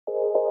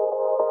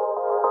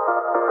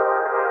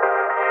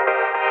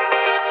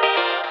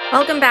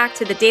Welcome back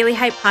to the Daily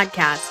Hype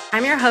Podcast.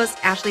 I'm your host,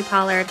 Ashley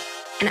Pollard,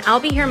 and I'll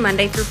be here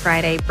Monday through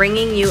Friday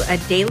bringing you a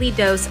daily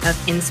dose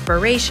of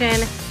inspiration,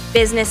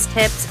 business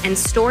tips, and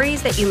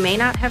stories that you may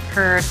not have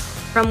heard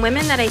from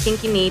women that I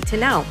think you need to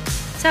know.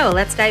 So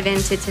let's dive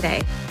into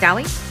today, shall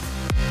we?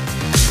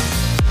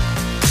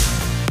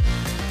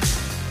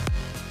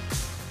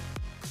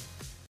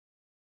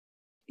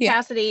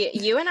 Cassidy,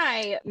 you and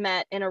I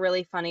met in a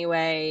really funny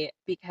way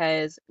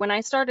because when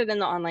I started in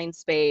the online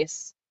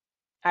space,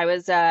 I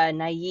was a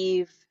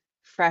naive,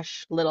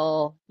 fresh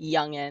little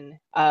youngin'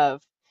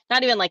 of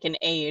not even like an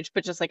age,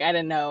 but just like I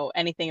didn't know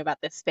anything about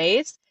this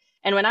space.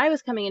 And when I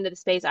was coming into the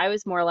space, I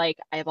was more like,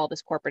 I have all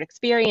this corporate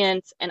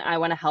experience and I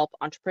want to help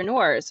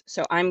entrepreneurs.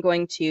 So I'm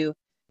going to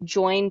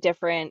join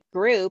different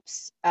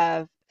groups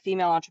of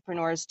female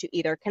entrepreneurs to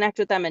either connect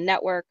with them and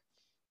network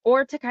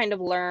or to kind of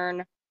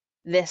learn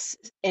this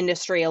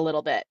industry a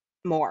little bit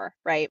more,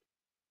 right?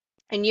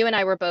 And you and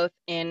I were both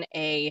in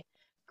a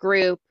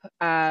group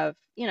of,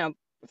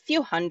 a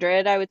few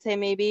hundred, I would say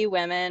maybe,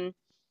 women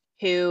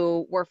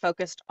who were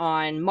focused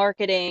on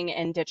marketing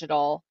and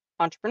digital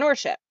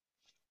entrepreneurship.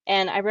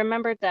 And I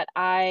remembered that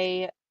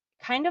I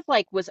kind of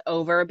like was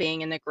over being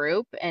in the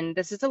group. And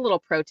this is a little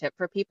pro tip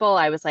for people.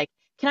 I was like,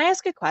 can I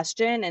ask a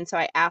question? And so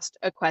I asked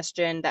a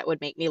question that would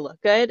make me look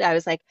good. I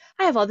was like,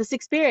 I have all this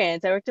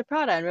experience. I worked at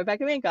Prada and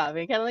Rebecca Minkoff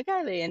and Kelly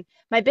Kylie, and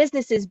my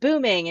business is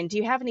booming. And do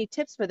you have any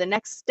tips for the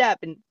next step?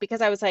 And because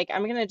I was like,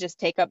 I'm going to just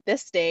take up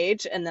this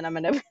stage and then I'm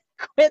going to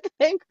quit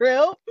the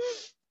group.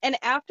 And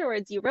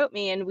afterwards, you wrote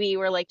me and we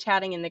were like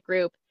chatting in the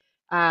group.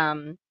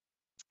 And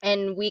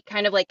we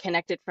kind of like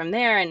connected from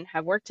there and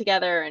have worked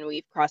together and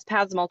we've crossed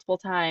paths multiple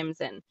times.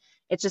 And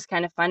it's just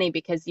kind of funny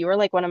because you were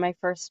like one of my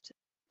first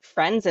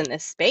friends in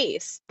this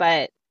space,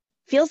 but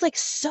feels like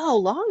so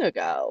long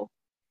ago.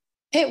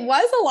 It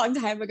was a long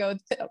time ago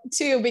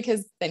too,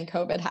 because then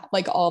COVID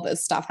like all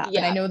this stuff happened.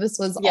 Yeah. I know this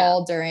was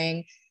all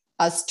during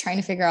us trying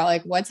to figure out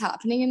like what's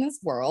happening in this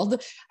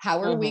world. How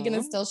are we going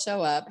to still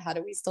show up? How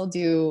do we still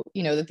do,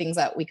 the things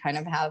that we kind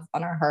of have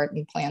on our heart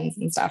and plans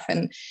and stuff.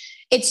 And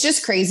it's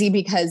just crazy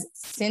because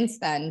since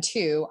then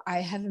too, I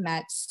have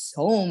met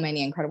so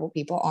many incredible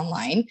people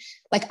online.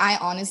 Like I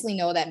honestly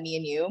know that me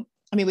and you,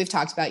 I mean, we've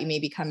talked about you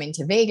maybe coming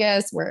to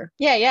Vegas where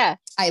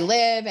I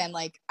live. And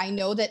like, I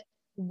know that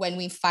when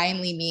we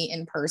finally meet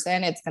in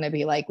person, it's going to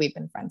be like, we've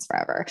been friends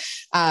forever.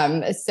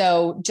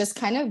 So just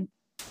kind of,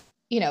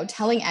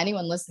 telling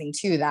anyone listening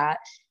to that,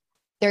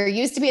 there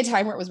used to be a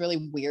time where it was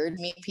really weird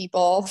to meet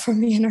people from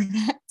the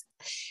internet.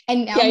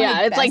 And now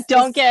it's like,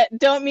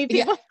 don't meet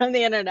people from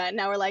the internet.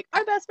 Now we're like,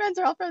 our best friends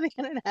are all from the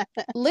internet.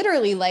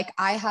 Literally, like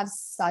I have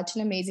such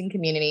an amazing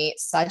community,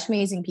 such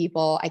amazing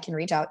people I can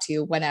reach out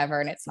to whenever,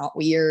 and it's not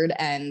weird.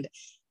 And,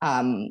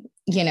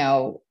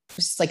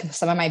 just like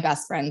some of my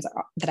best friends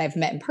that I've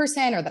met in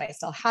person or that I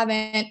still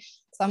haven't,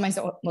 some of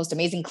my most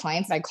amazing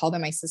clients that I call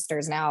them my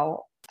sisters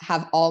now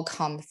have all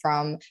come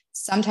from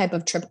some type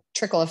of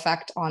trickle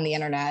effect on the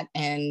internet.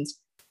 And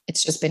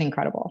it's just been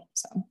incredible.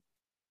 So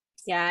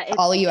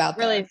all of you out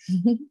there.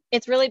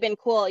 It's really been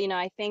cool.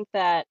 I think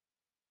that,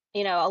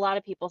 a lot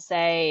of people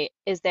say,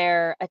 is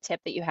there a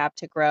tip that you have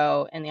to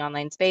grow in the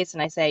online space?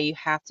 And I say, you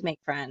have to make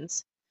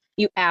friends.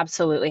 You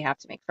absolutely have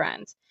to make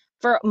friends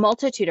for a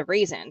multitude of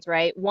reasons,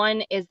 right?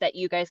 One is that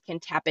you guys can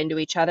tap into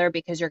each other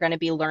because you're going to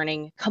be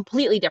learning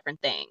completely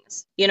different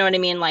things. You know what I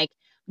mean? Like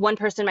one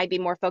person might be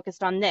more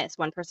focused on this,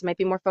 one person might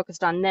be more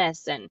focused on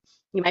this, and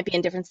you might be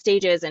in different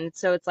stages. And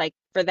so it's like,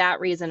 for that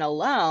reason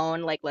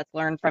alone, like, let's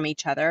learn from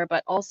each other,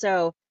 but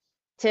also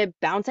to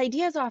bounce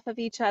ideas off of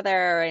each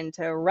other and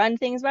to run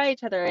things by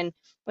each other. And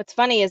what's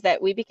funny is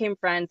that we became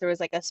friends. There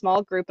was like a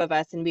small group of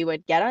us and we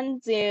would get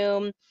on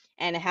Zoom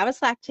and have a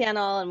Slack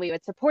channel and we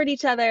would support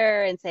each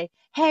other and say,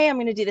 hey, I'm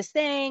going to do this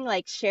thing,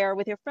 like share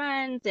with your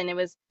friends. And it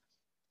was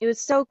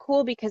so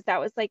cool because that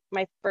was like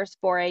my first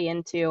foray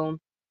into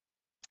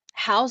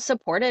how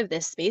supportive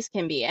this space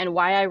can be and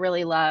why I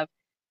really love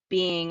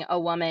being a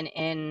woman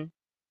in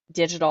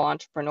digital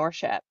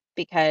entrepreneurship,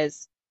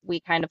 because we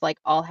kind of like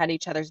all had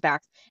each other's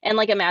backs. And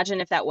like, imagine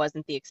if that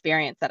wasn't the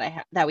experience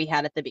that we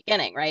had at the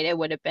beginning, right? It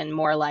would have been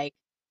more like,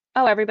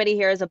 oh, everybody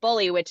here is a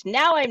bully, which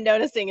now I'm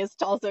noticing is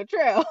also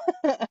true.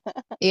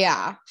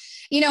 Yeah.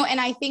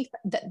 And I think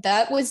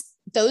that was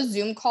those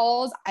Zoom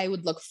calls I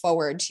would look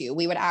forward to.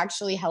 We would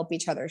actually help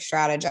each other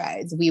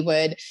strategize. We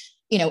would,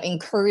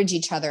 encourage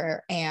each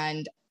other.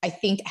 And I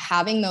think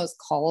having those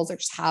calls or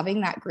just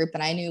having that group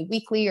that I knew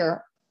weekly,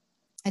 or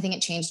I think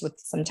it changed with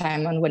some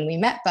time on when we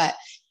met, but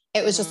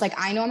it was just like,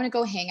 I know I'm going to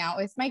go hang out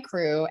with my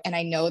crew and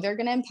I know they're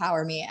going to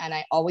empower me. And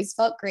I always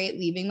felt great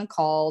leaving the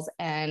calls.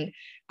 And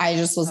I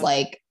just was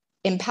like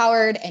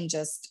empowered and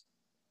just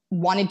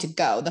wanted to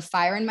go. The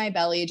fire in my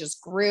belly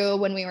just grew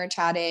when we were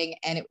chatting,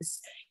 and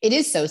it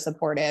is so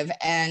supportive.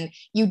 And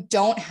you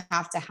don't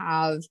have to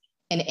have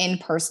an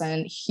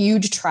in-person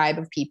huge tribe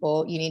of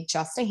people. You need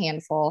just a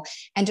handful.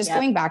 And just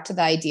going back to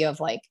the idea of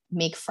like,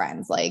 make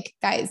friends, like,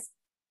 guys,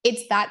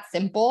 it's that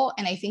simple.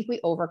 And I think we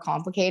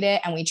overcomplicate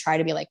it and we try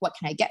to be like, what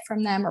can I get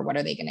from them? Or what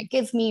are they going to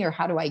give me? Or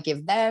how do I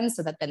give them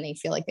so that then they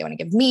feel like they want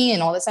to give me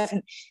and all this stuff.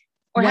 And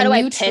Or how do when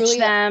I you pitch truly,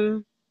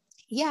 them?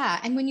 yeah.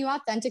 And when you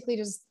authentically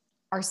just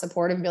are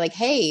supportive and be like,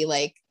 hey,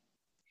 like,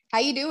 how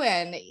you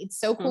doing? It's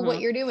so cool what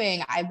Mm-hmm. you're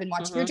doing. I've been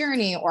watching your Mm-hmm.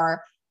 journey,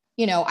 or,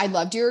 I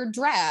loved your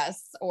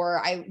dress,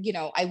 or I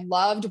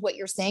loved what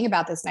you're saying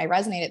about this and I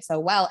resonated so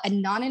well.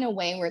 And not in a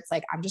way where it's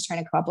like, I'm just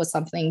trying to come up with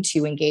something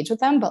to engage with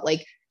them, but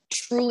like,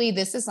 truly,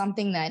 this is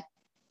something that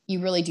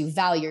you really do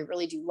value, you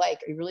really do like,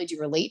 or you really do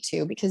relate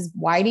to, because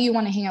why do you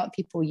want to hang out with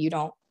people you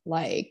don't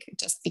like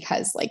just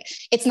because like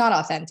it's not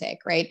authentic,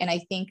 right? And I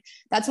think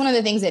that's one of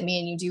the things that me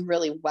and you do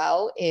really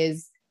well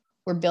is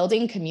we're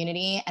building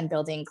community and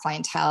building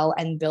clientele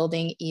and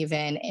building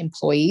even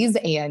employees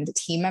and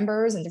team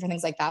members and different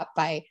things like that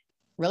by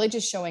really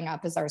just showing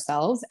up as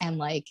ourselves and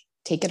like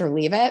take it or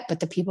leave it. But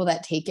the people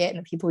that take it and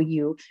the people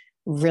you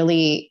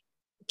really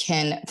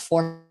can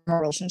form a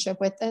relationship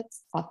with,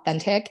 it's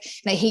authentic.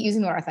 And I hate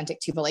using the word authentic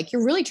too, but like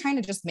you're really trying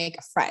to just make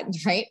a friend,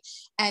 right?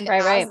 And Right,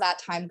 as right. that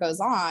time goes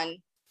on,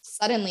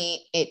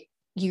 suddenly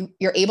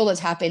you're able to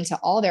tap into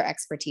all their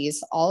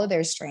expertise, all of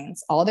their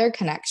strengths, all their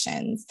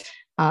connections,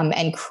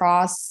 and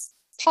cross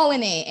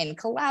pollinate and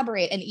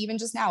collaborate. And even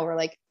just now, we're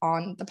like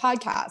on the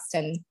podcast,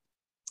 and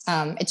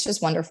it's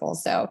just wonderful.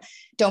 So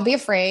don't be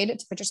afraid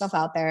to put yourself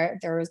out there.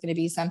 There is going to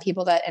be some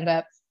people that end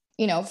up,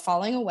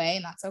 falling away,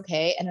 and that's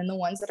okay. And then the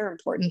ones that are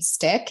important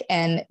stick,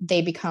 and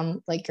they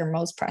become like your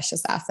most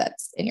precious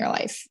assets in your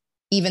life,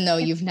 even though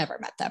It's you've never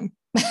met them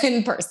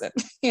in person,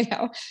 you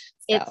know?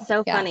 it's So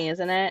so yeah, funny,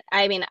 isn't it?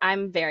 I mean,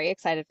 I'm very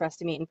excited for us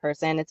to meet in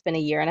person. It's been a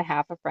year and a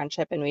half of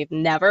friendship and we've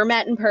never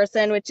met in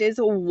person, which is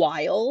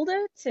wild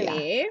to yeah.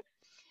 me.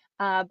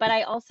 But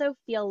I also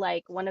feel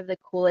like one of the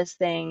coolest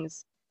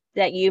things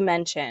that you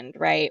mentioned,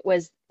 right,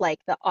 was like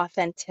the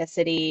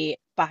authenticity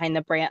behind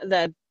the brand,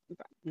 the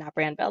not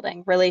brand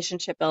building,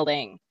 relationship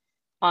building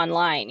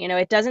online.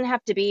 It doesn't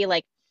have to be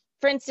like,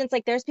 for instance,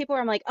 like there's people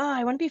where I'm like, oh,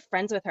 I want to be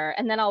friends with her.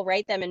 And then I'll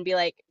write them and be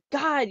like,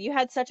 God, you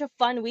had such a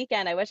fun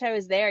weekend. I wish I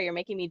was there. You're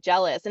making me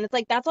jealous. And it's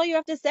like, that's all you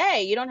have to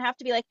say. You don't have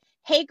to be like,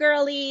 hey,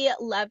 girly,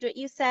 loved what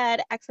you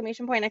said,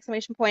 exclamation point,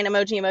 emoji,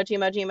 emoji, emoji,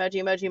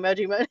 emoji, emoji,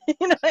 emoji, emoji.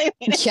 You know what I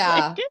mean? It's like,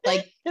 Yeah.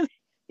 Like,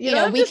 you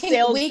don't have we to can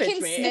sales we pitch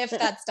can me. sniff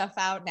that stuff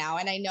out now.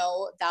 And I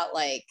know that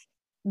like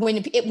when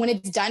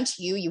it's done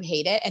to you, you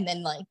hate it. And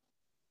then like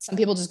some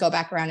people just go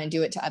back around and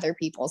do it to other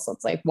people. So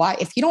it's like, why,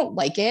 if you don't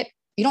like it,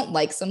 you don't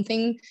like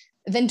something,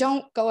 then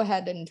don't go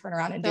ahead and turn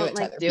around and do Don't it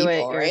to like other do it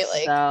people, right?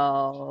 Like,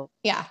 yourself.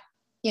 yeah.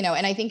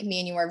 And I think me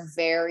and you are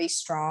very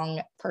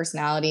strong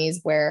personalities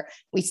where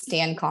we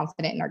stand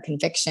confident in our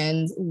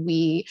convictions.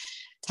 We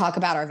talk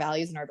about our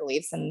values and our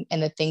beliefs and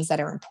the things that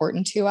are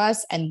important to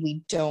us, and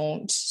we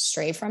don't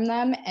stray from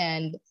them.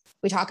 And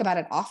we talk about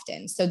it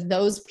often. So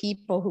those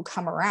people who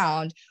come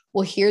around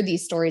will hear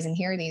these stories and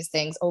hear these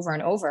things over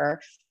and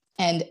over.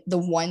 And the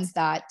ones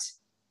that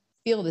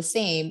feel the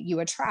same, you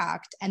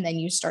attract, and then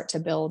you start to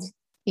build,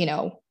 you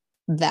know,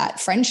 that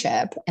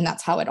friendship. And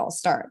that's how it all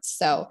starts.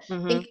 So I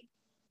Hmm. think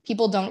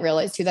people don't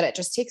realize too that it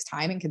just takes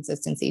time and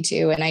consistency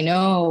too. And I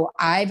know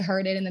I've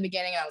heard it in the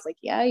beginning and I was like,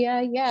 yeah,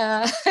 yeah,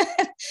 yeah.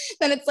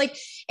 Then it's like,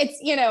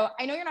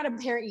 I know you're not a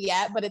parent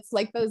yet, but it's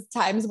like those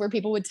times where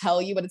people would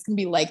tell you what it's going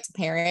to be like to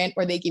parent,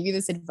 or they give you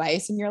this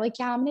advice and you're like,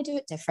 yeah, I'm going to do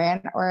it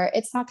different, or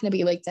it's not going to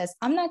be like this.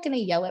 I'm not going to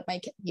yell at my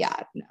kid.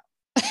 Yeah, no.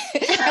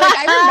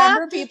 I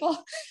remember people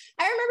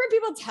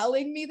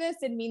telling me this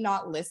and me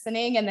not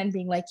listening, and then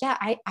being like, yeah,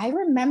 I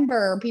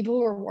remember people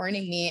who were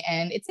warning me,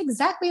 and it's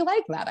exactly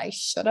like that. I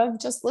should have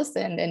just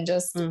listened and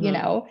just, Hmm.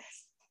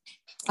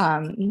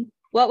 um,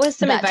 What was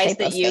some that advice type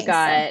that of you thing. So,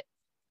 got?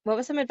 What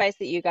was some advice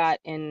that you got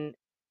in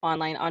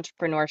online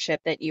entrepreneurship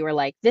that you were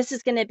like, this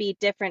is going to be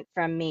different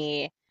from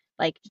me?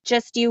 Like,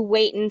 just you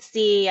wait and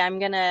see. I'm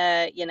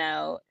gonna,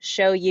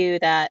 show you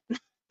that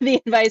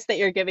the advice that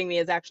you're giving me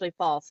is actually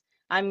false.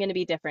 I'm gonna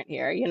be different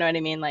here. You know what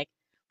I mean? Like,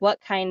 what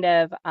kind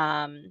of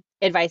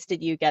advice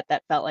did you get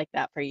that felt like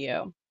that for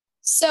you?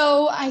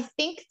 so I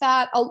think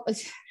that,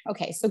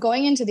 okay, so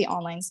going into the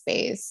online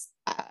space,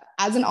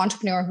 as an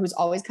entrepreneur who's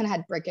always kind of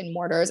had brick and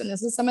mortars, and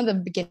this is some of the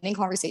beginning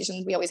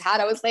conversations we always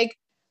had, I was like,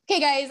 okay,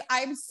 guys,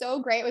 I'm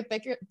so great with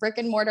brick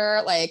and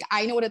mortar. Like,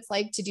 I know what it's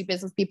like to do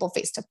business with people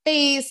face to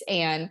face.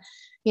 And,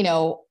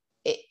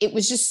 it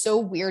was just so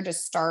weird to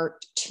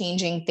start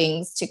changing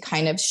things to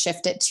kind of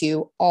shift it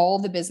to all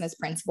the business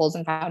principles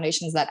and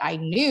foundations that I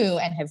knew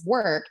and have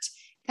worked,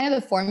 kind of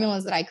the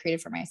formulas that I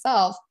created for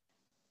myself,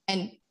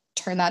 and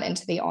turn that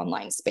into the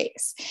online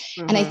space.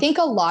 And I Hmm. think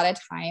a lot of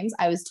times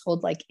I was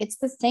told, like, it's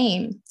the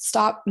same,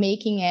 stop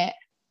making it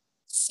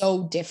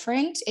so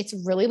different. It's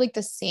really like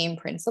the same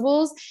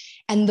principles.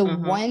 And the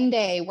Hmm. one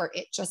day where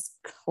it just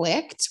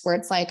clicked, where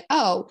it's like,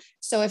 oh,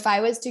 so if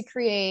I was to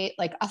create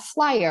like a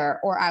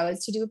flyer, or I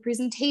was to do a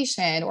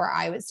presentation, or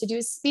I was to do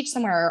a speech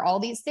somewhere, or all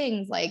these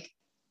things, like,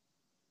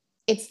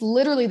 it's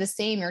literally the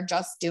same. You're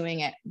just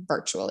doing it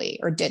virtually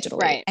or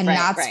digitally. Right, And right,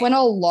 that's right. when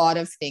a lot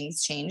of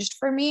things changed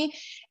for me.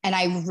 And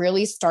I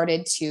really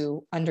started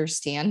to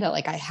understand that,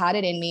 like, I had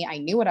it in me. I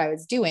knew what I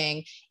was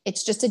doing.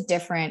 It's just a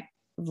different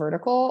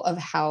vertical of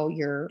how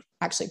you're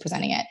actually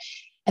presenting it.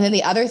 And then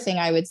the other thing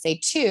I would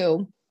say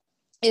too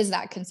is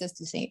that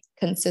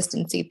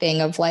consistency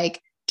thing of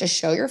like, just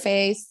show your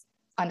face,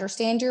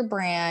 understand your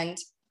brand,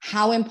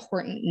 how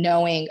important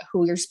knowing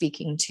who you're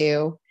speaking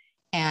to.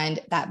 And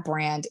that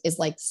brand is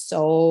like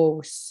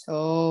so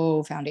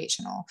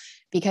foundational,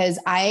 because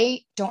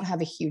I don't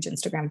have a huge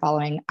Instagram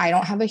following. I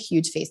don't have a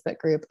huge Facebook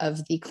group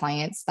of the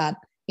clients that,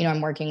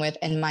 I'm working with.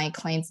 And my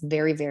clients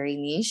very, very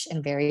niche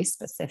and very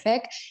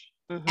specific.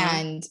 Mm-hmm.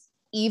 And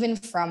even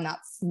from that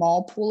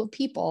small pool of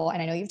people,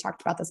 and I know you've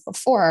talked about this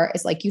before,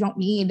 is like, you don't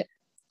need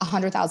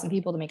 100,000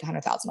 people to make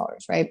 $100,000,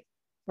 right?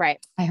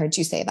 Right. I heard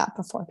you say that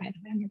before, by the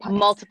way, on your podcast. I think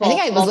Multiple,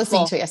 I was listening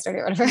multiple, to it yesterday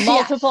or whatever.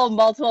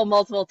 Yeah.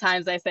 multiple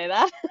times I say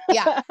that.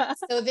 Yeah.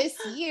 So this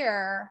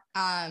year,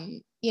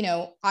 I'm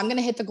going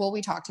to hit the goal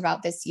we talked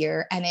about this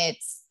year, and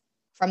it's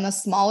from the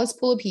smallest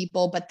pool of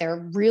people, but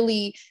they're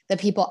really the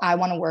people I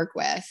want to work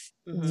with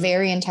Mm-hmm.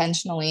 very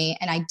intentionally.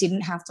 And I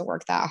didn't have to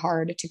work that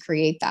hard to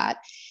create that.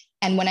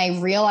 And when I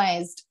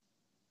realized,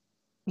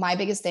 my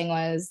biggest thing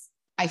was,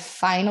 I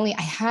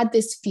had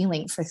this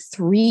feeling for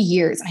 3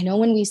 years. I know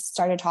when we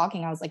started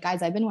talking, I was like,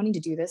 guys, I've been wanting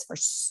to do this for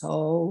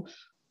so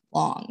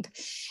long.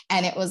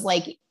 And it was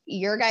like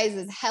your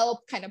guys'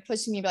 help kind of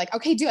pushing me to be like,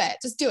 okay, do it,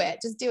 just do it,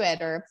 just do it.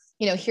 Or,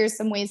 here's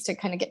some ways to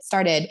kind of get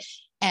started.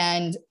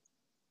 And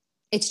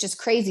it's just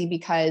crazy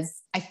because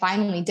I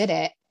finally did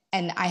it.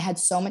 And I had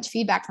so much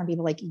feedback from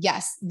people like,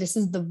 yes, this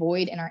is the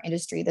void in our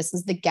industry. This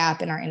is the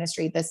gap in our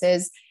industry.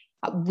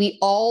 We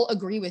all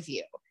agree with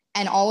you.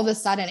 And all of a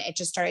sudden it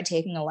just started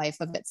taking a life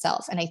of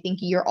itself. And I think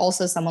you're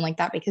also someone like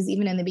that, because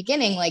even in the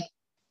beginning, like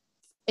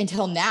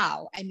until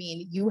now, I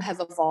mean, you have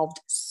evolved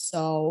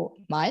so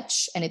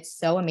much and it's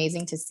so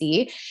amazing to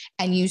see.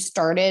 And you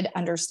started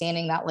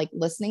understanding that like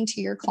listening to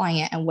your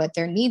client and what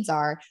their needs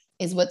are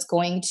is what's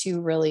going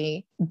to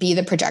really be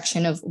the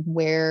projection of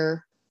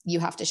where you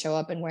have to show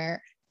up and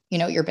where,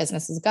 your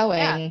business is going.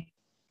 Yeah.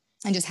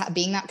 And just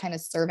being that kind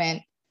of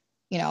servant,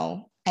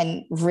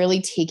 and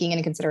really taking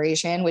into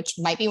consideration, which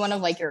might be one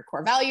of like your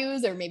core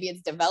values, or maybe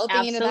it's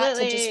developing into that,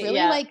 to just Absolutely. really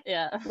Yeah. like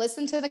Yeah.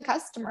 listen to the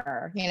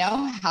customer, You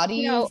know, how do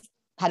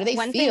they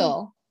one thing,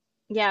 feel?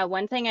 yeah,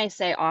 one thing I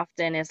say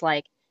often is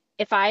like,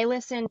 if I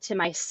listen to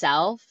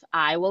myself,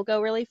 I will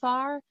go really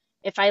far.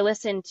 If I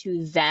listen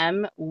to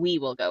them, we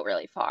will go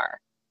really far.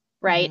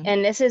 Right. Mm-hmm.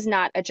 And this is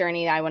not a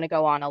journey I want to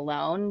go on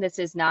alone. This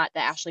is not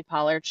the Ashley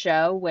Pollard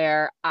show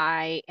where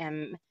I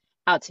am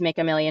out to make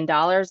 $1 million.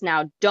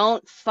 Now,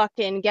 don't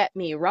fucking get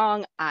me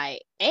wrong. I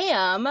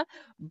am, Yeah.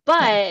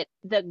 but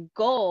the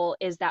goal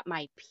is that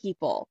my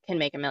people can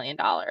make $1 million.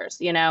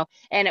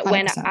 And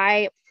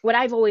 100%. what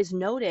I've always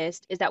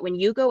noticed is that when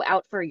you go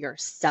out for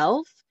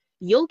yourself,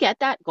 you'll get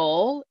that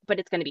goal, but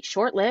it's going to be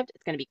short-lived.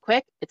 It's going to be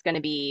quick. It's going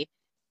to be,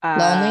 uh,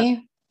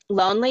 Lonely.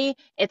 lonely.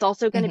 It's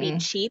also going to be Mm-hmm.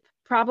 cheap,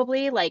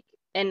 probably, like,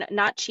 and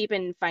not cheap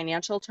in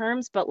financial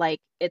terms, but like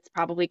it's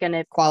probably going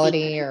to be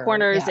Quality, cutting or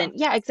corners. yeah. And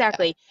yeah, Yeah.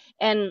 exactly.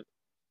 And,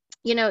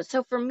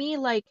 so for me,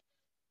 like,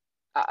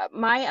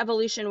 my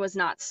evolution was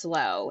not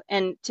slow.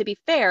 And to be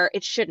fair,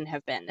 it shouldn't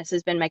have been. This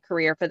has been my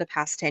career for the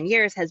past 10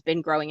 years, has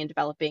been growing and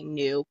developing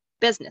new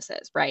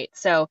businesses, right?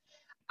 So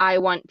I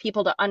want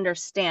people to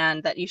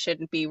understand that you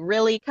shouldn't be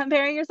really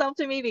comparing yourself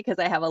to me because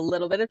I have a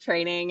little bit of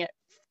training,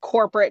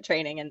 corporate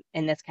training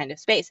in this kind of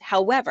space.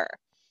 However,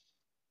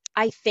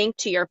 I think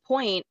to your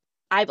point,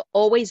 I've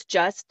always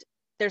just,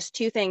 there's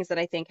two things that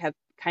I think have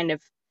kind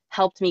of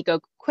helped me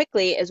go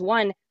quickly is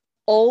one,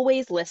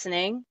 always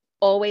listening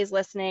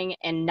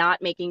and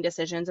not making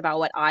decisions about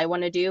what I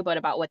want to do, but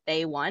about what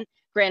they want.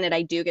 Granted,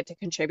 I do get to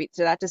contribute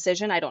to that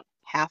decision. I don't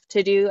have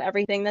to do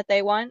everything that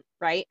they want,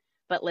 right?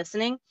 But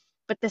listening.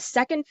 But the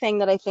second thing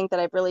that I think that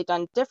I've really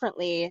done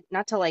differently,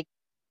 not to like,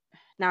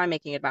 now I'm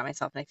making it about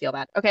myself and I feel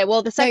bad. Okay,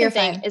 well, No, you're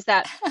fine.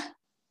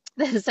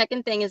 the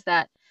second thing is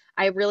that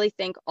I really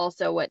think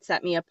also what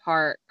set me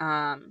apart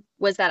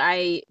was that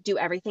I do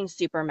everything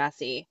super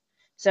messy.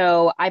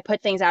 So I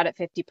put things out at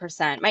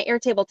 50%. My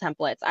Airtable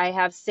templates, I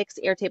have 6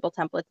 Airtable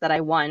templates that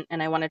I want,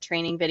 and I want a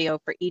training video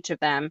for each of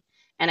them.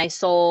 And I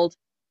sold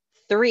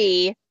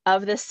 3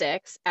 of the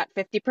 6 at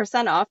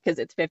 50% off because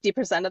it's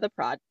 50% of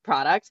the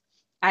product.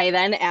 I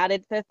then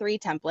added the 3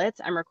 templates.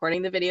 I'm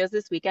recording the videos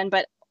this weekend,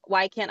 but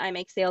why can't I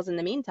make sales in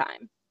the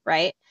meantime?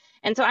 Right.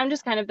 And so I'm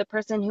just kind of the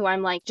person who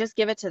I'm like, just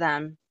give it to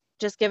them.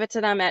 Just give it to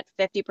them at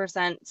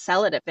 50%,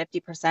 sell it at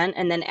 50%,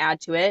 and then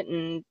add to it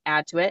and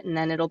add to it. And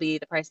then it'll be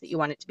the price that you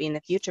want it to be in the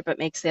future, but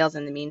make sales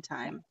in the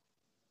meantime.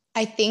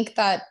 I think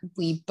that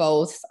we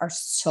both are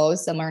so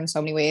similar in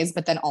so many ways,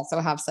 but then also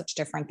have such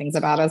different things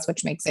about us,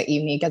 which makes it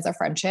unique as a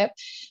friendship.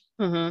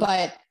 Mm-hmm.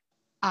 But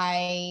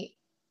I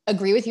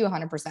agree with you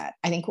 100%.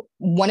 I think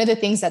one of the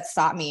things that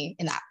stopped me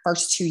in that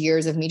first 2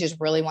 years of me just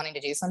really wanting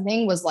to do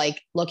something was like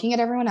looking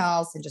at everyone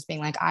else and just being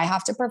like, I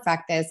have to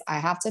perfect this. I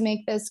have to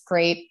make this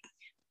great.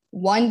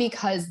 One,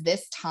 because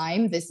this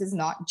is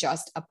not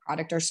just a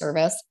product or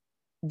service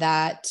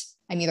that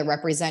I'm either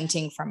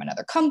representing from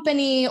another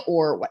company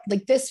or what.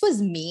 Like this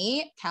was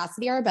me,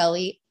 Cassidy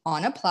Arbeli,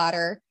 on a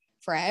platter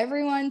for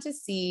everyone to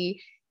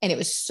see. And it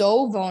was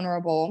so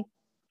vulnerable,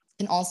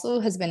 and also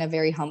has been a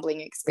very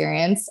humbling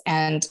experience.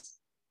 And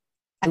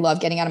I love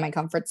getting out of my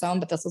comfort zone,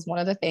 but this was one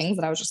of the things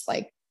that I was just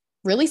like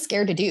really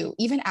scared to do,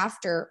 even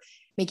after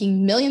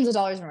making millions of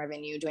dollars in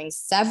revenue, doing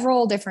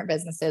several different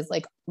businesses,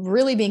 like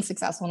really being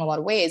successful in a lot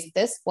of ways.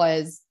 This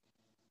was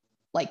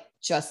like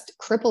just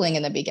crippling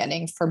in the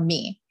beginning for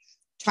me,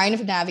 trying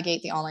to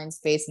navigate the online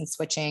space and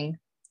switching,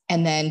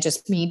 and then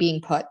just me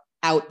being put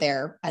out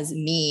there as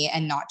me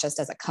and not just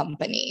as a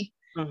company.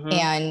 Mm-hmm.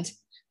 And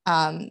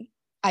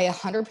I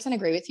 100%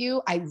 agree with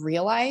you. I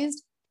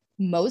realized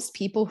most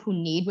people who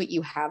need what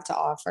you have to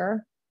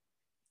offer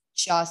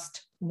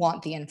just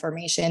want the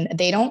information.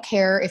 They don't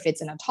care if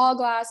it's in a tall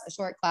glass, a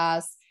short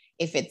glass,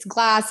 if it's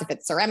glass, if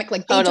it's ceramic,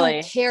 like they don't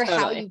Totally. care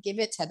how Totally. you give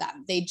it to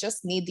them. They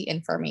just need the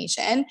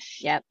information.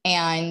 Yep.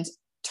 And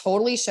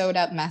totally showed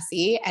up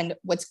messy. And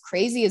what's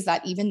crazy is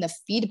that even the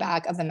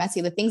feedback of the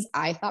messy, the things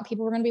I thought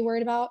people were going to be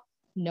worried about,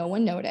 no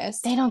one They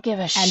noticed. don't give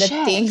a And the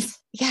shit. things,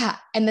 yeah.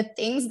 And the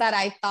things that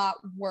I thought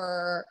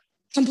were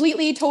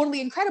completely, totally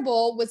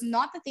incredible was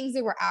not the things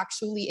they were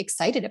actually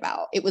excited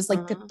about. It was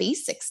like the Mm-hmm.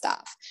 basic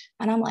stuff.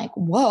 And I'm like,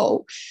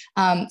 whoa.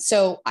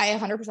 So I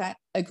 100%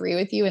 agree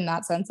with you in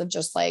that sense of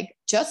just like,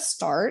 just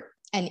start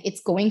and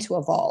it's going to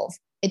evolve.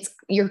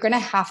 You're going to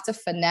have to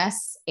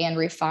finesse and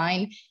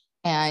refine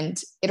and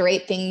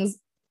iterate things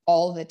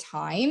all the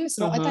time.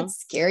 So don't let Mm-hmm. that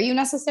scare you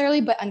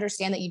necessarily, but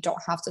understand that you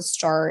don't have to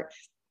start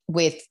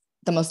with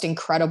the most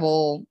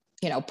incredible,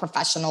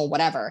 professional,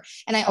 whatever.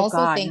 And I Oh also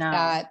God, think no.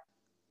 that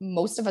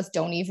most of us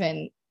don't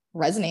even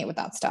resonate with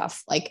that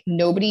stuff. Like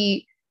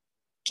nobody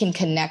can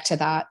connect to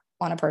that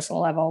on a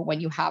personal level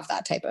when you have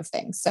that type of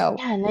thing. So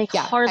Yeah, and they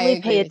yeah, I hardly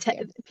agree pay with you.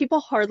 attention. People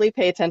hardly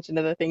pay attention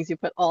to the things you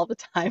put all the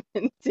time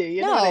into.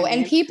 You know what I No,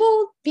 and mean?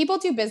 people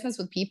do business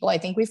with people. I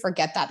think we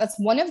forget that. That's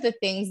one of the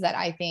things that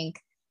I think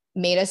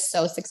made us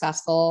so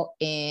successful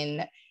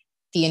in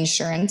the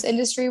insurance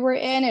industry we're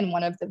in and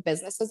one of the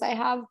businesses I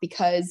have,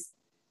 because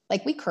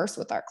like we curse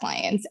with our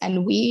clients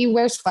and we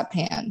wear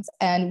sweatpants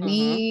and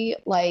Mm-hmm.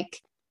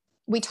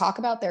 we talk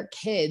about their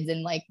kids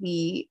and like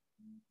we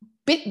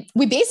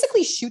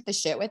basically shoot the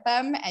shit with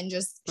them and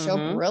just show up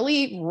Mm-hmm.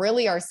 really,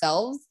 really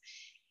ourselves.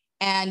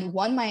 And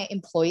one, my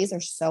employees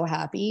are so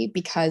happy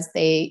because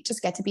they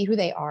just get to be who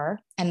they are.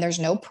 And there's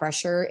no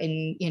pressure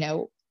in,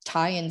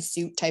 tie and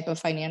suit type of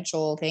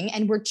financial thing.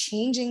 And we're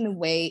changing the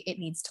way it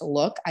needs to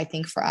look, I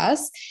think, for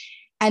us.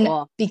 And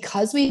Cool.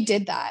 because we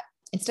did that,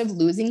 instead of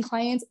losing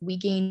clients, we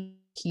gained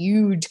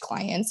huge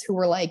clients who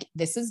were like,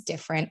 this is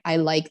different. I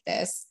like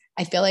this.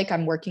 I feel like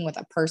I'm working with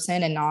a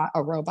person and not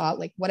a robot,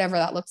 like whatever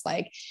that looks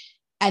like.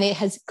 And it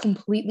has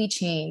completely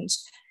changed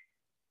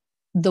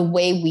the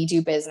way we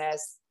do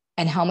business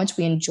and how much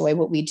we enjoy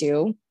what we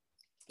do,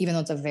 even though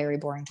it's a very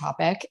boring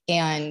topic.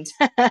 And,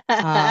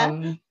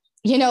 um,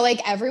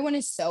 like everyone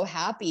is so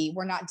happy.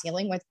 We're not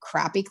dealing with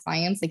crappy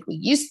clients like we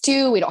used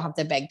to. We don't have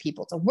to beg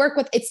people to work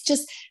with. It's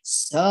just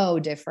so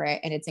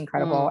different and it's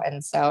incredible. Mm.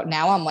 And so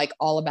now I'm like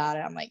all about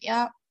it. I'm like,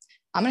 yeah,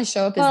 I'm going to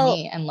show up as Well,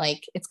 me and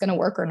like it's going to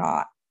work or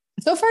not.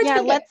 So far, it's yeah,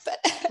 been good. let's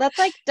But let's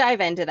like dive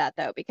into that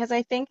though, because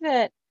I think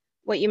that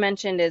what you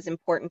mentioned is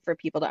important for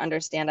people to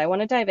understand. I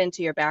want to dive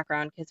into your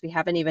background because we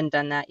haven't even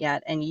done that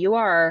yet. And you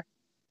are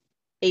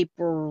a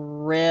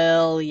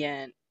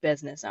brilliant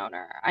business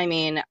owner. I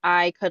mean,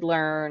 I could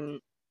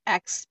learn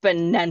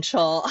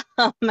exponential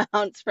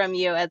amounts from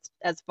you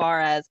as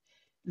far as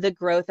the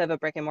growth of a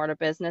brick and mortar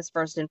business,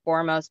 first and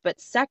foremost. But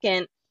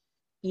second,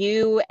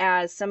 you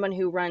as someone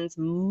who runs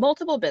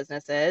multiple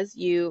businesses,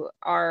 you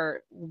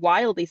are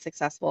wildly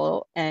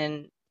successful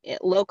and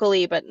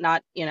locally, but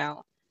not,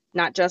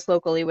 not just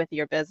locally with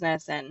your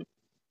business. And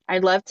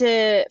I'd love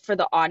to, for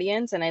the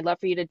audience, and I'd love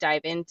for you to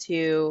dive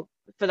into,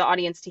 for the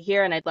audience to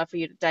hear, and I'd love for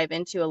you to dive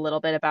into a little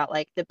bit about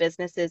like the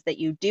businesses that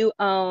you do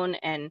own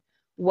and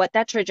what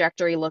that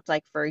trajectory looked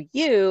like for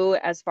you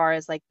as far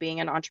as like being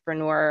an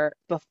entrepreneur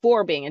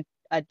before being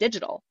a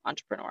digital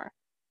entrepreneur.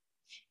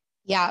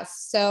 yeah,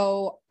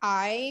 so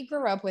I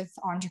grew up with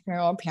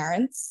entrepreneurial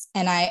parents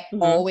and I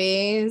Hmm.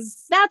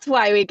 always, That's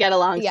why we get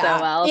along so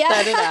yeah, well. yeah.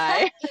 So did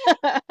I.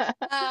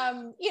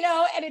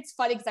 And it's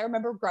funny because I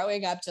remember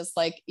growing up just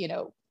like,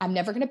 I'm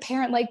never going to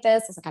parent like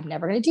this. It's like, I'm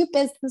never going to do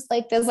business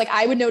like this. Like,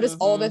 I would notice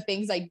all the Hmm.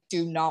 things I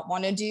do not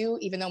want to do,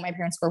 even though my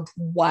parents were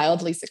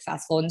wildly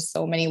successful in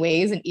so many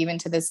ways. And even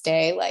to this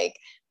day, like,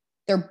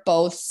 they're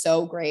both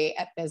so great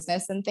at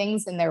business and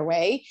things in their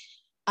way.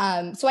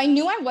 So I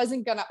knew I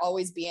wasn't going to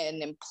always be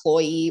an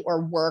employee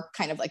or work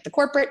kind of like the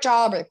corporate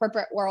job or the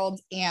corporate world.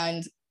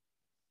 And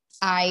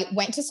I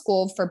went to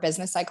school for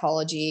business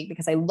psychology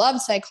because I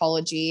loved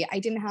psychology. I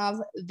didn't have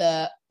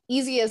the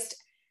easiest,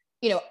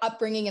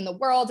 upbringing in the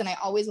world. And I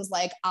always was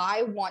like,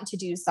 I want to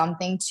do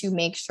something to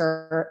make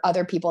sure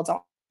other people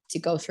don't to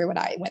go through what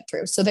I went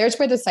through. So there's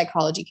where the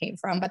psychology came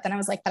from. But then I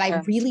was like, but I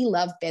Sure. really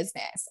love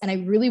business and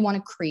I really want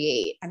to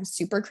create. I'm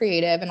super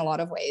creative in a lot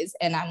of ways.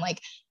 And I'm like,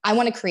 I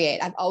want to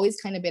create. I've always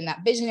kind of been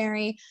that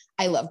visionary.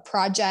 I love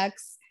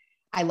projects.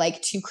 I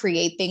like to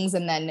create things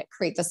and then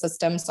create the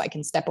system so I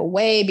can step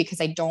away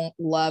because I don't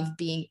love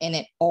being in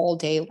it all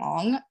day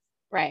long,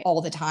 Right.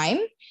 all the time.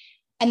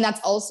 And that's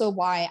also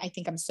why I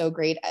think I'm so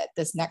great at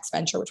this next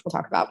venture, which we'll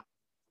talk about.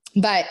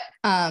 But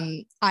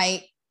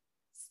I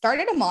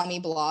started a mommy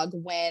blog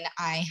when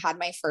I had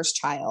my first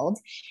child.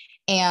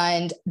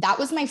 And that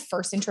was my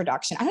first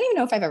introduction. I don't even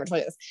know if I've ever told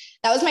you this.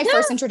 That was my Yeah.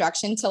 first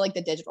introduction to like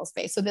the digital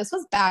space. So this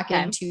was back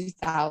in Okay.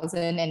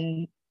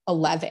 2011.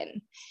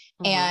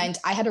 Mm-hmm. And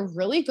I had a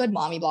really good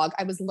mommy blog.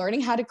 I was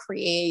learning how to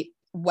create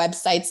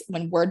websites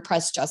when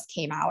WordPress just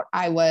came out.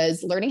 I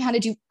was learning how to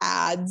do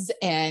ads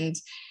and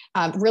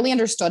really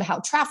understood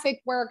how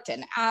traffic worked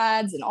and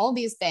ads and all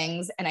these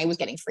things. And I was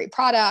getting free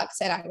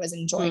products and I was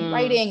enjoying Mm.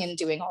 writing and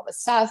doing all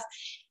this stuff.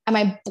 And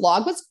my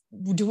blog was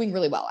doing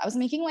really well. I was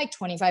making like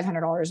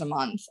 $2,500 a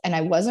month and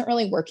I wasn't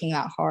really working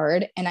that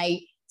hard. And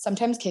I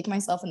sometimes kick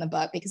myself in the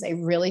butt because I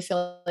really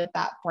feel like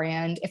that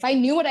brand, if I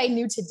knew what I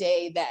knew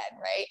today, then,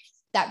 right,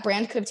 that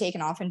brand could have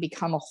taken off and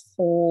become a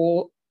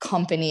whole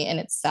company in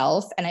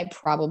itself. And I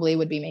probably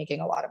would be making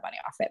a lot of money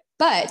off it.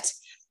 But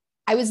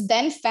I was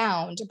then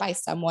found by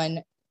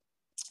someone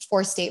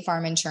for State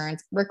Farm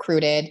Insurance,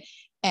 recruited,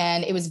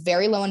 and it was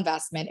very low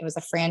investment. It was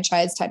a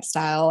franchise type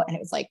style and it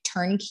was like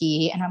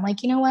turnkey. And I'm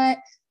like, you know what?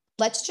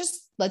 Let's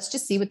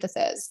just see what this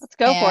is. Let's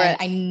go for And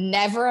it. I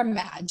never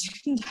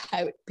imagined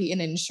I would be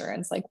in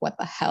insurance. Like, what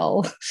the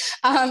hell?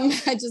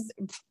 I just,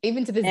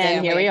 even to this day, And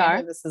I'm here like, I we can't are.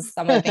 believe this is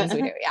some of the things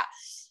we do. Yeah.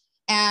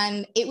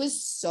 And it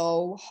was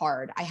so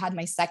hard. I had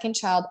my second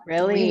child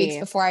 3 weeks Really?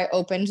 before I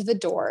opened the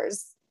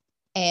doors.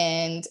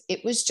 And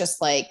it was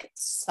just like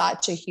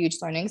such a huge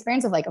learning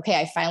experience of like, okay,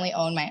 I finally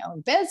own my own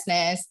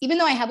business, even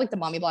though I had like the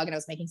mommy blog and I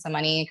was making some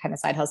money, kind of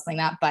side hustling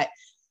that. But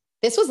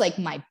this was like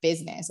my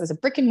business. It was a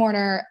brick and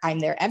mortar. I'm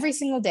there every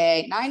single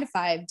day, 9 to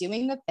 5,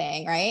 doing the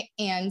thing. Right.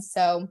 And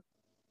so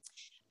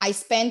I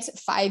spent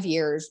 5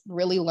 years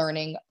really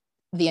learning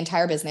the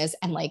entire business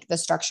and like the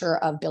structure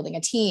of building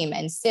a team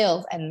and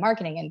sales and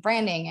marketing and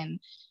branding and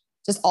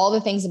just all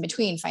the things in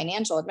between,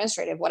 financial,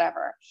 administrative,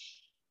 whatever.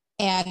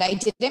 And I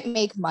didn't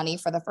make money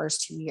for the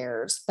first 2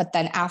 years. But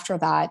then after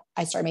that,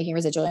 I started making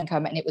residual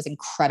income and it was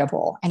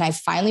incredible. And I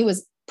finally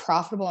was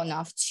profitable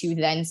enough to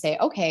then say,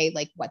 okay,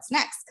 like what's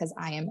next? Because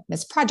I am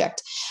Miss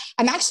Project.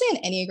 I'm actually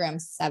an Enneagram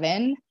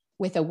 7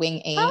 with a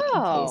wing 8, in case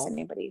Oh,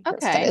 anybody knows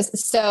what that okay. is. I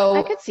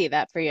So could see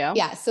that for you.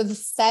 yeah, so the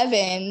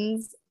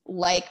 7s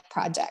like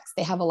projects.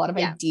 They have a lot of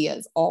Yeah.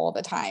 ideas all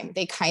the time.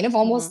 They kind of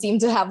almost Hmm. seem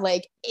to have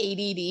like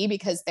ADD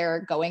because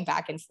they're going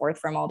back and forth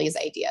from all these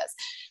ideas.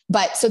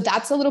 But so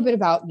that's a little bit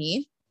about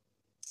me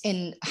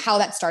and how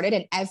that started.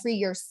 And every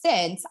year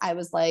since, I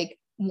was like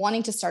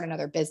wanting to start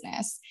another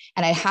business.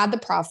 And I had the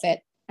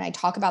profit. And I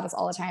talk about this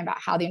all the time about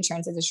how the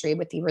insurance industry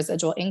with the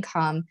residual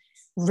income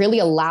really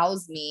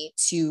allows me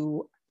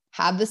to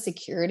have the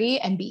security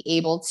and be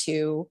able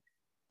to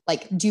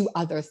like do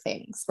other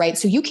things, right?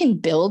 So you can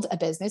build a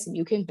business and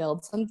you can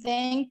build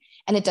something,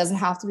 and it doesn't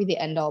have to be the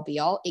end all be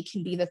all. It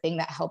can be the thing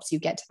that helps you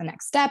get to the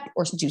next step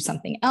or to do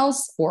something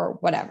else or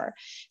whatever.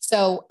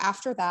 So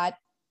after that,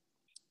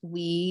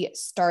 we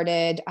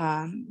started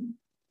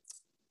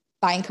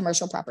buying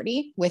commercial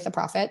property with a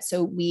profit.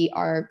 So we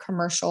are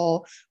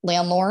commercial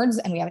landlords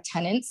and we have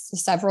tenants,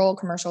 several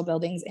commercial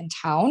buildings in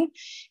town.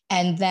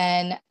 And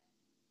then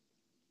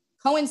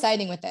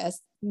coinciding with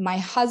this, my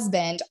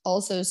husband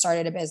also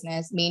started a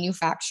business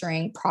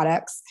manufacturing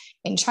products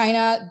in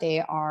China. They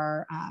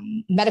are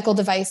medical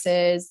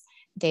devices,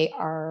 they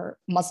are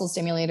muscle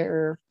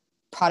stimulator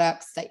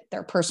products, like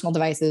they're personal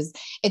devices.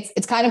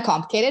 It's kind of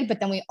complicated, but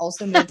then we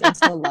also moved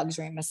into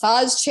luxury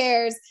massage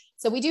chairs.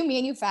 So we do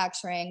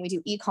manufacturing, we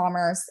do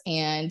e-commerce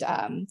and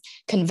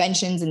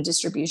conventions and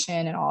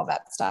distribution and all of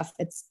that stuff.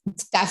 It's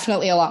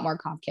definitely a lot more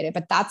complicated,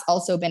 but that's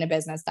also been a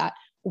business that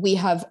we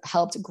have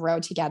helped grow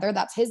together.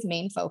 That's his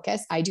main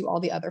focus. I do all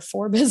the other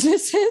 4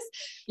 businesses,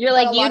 You're but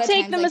like, a you lot of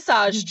take times, the like,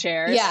 massage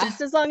chairs yeah, just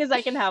as long as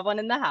I can have one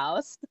in the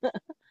house.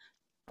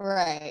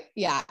 right,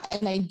 yeah,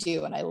 and I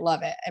do, and I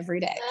love it every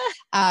day.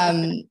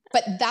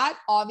 But that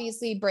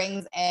obviously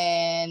brings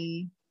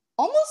in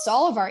almost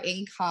all of our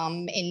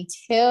income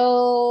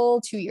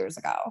until 2 years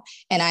ago,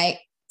 and I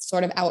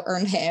sort of out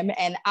earned him,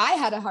 and I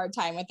had a hard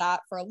time with that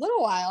for a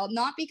little while,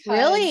 not because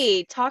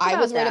Really? Talk I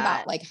about was worried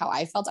that. about like how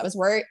I felt. I was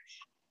worried.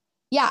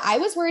 Yeah, I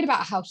was worried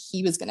about how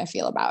he was going to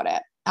feel about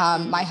it.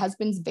 My Mm.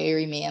 husband's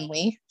very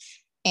manly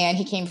and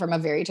he came from a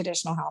very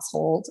traditional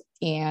household.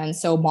 And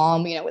so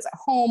mom, was at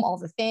home, all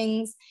the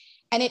things.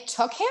 And it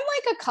took him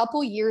like a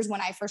couple years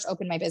when I first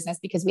opened my business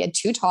because we had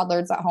 2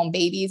 toddlers at home,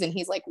 babies. And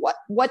he's like,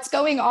 what's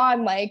going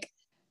on? Like,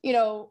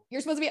 you're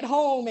supposed to be at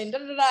home and da,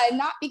 da, da. And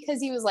not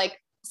because he was like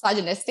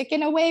misogynistic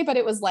in a way, but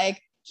it was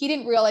like, he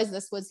didn't realize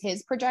this was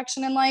his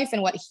projection in life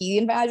and what he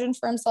imagined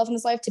for himself in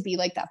his life to be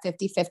like that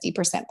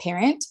 50-50%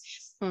 parent.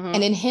 Hmm.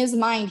 And in his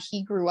mind,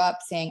 he grew up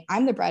saying,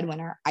 I'm the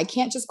breadwinner. I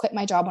can't just quit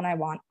my job when I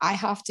want. I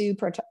have to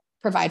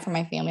provide for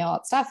my family, all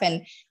that stuff.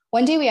 And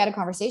one day we had a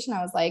conversation.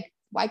 I was like,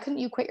 why couldn't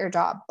you quit your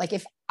job? Like,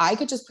 if I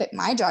could just quit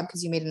my job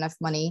because you made enough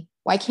money,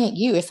 why can't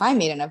you if I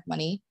made enough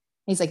money?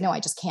 And he's like, no, I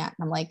just can't.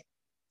 And I'm like,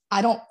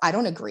 I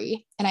don't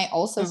agree. And I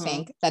also Hmm.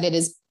 think that it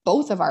is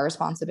both of our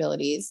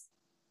responsibilities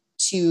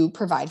to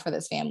provide for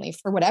this family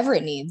for whatever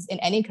it needs in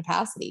any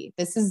capacity.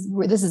 This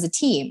is a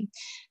team.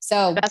 The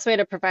So best way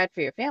to provide for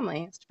your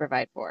family is to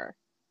provide for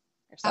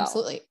yourself.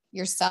 Absolutely.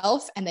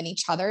 Yourself and then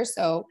each other.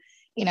 So,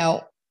 you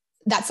know,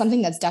 that's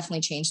something that's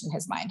definitely changed in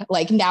his mind.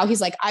 Like now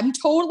he's like, I'm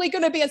totally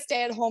going to be a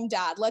stay-at-home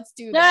dad. Let's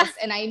do Yeah. this.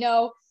 And I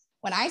know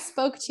when I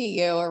spoke to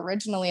you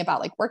originally about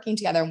like working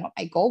together and what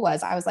my goal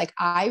was, I was like,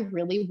 I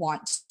really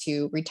want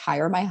to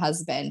retire my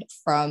husband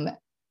from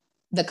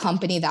the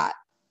company that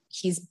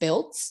he's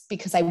built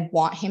because I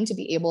want him to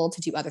be able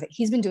to do other things.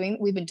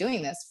 We've been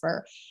doing this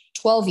for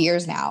 12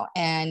 years now.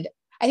 And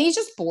I think he's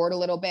just bored a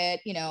little bit.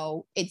 You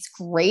know, it's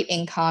great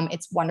income.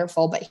 It's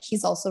wonderful, but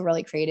he's also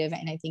really creative.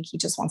 And I think he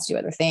just wants to do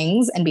other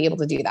things and be able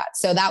to do that.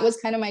 So that was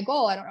kind of my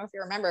goal. I don't know if you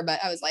remember, but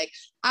I was like,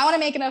 I want to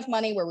make enough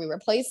money where we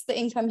replace the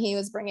income he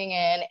was bringing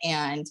in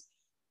and,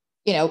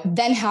 you know,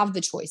 then have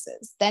the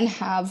choices, then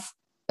have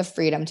the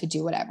freedom to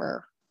do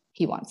whatever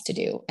he wants to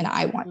do. And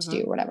I want to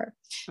do whatever.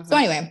 So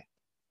anyway,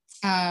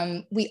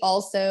 we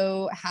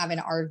also have an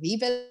RV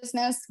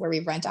business where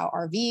we rent out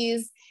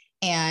RVs.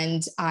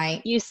 And I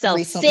You sell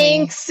recently,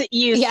 sinks,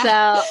 you yeah,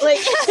 sell like,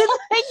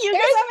 like you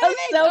there's guys so have many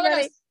things. so Oh my gosh.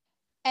 many.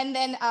 And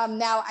then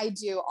now I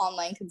do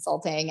online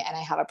consulting and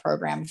I have a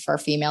program for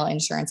female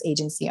insurance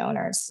agency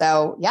owners.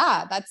 So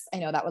yeah, I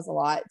know that was a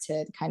lot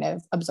to kind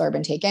of absorb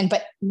and take in.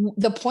 But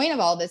the point of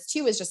all this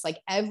too is just like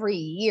every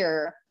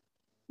year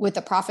with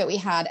the profit we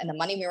had and the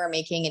money we were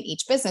making in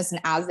each business,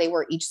 and as they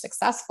were each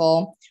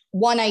successful,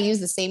 one, I use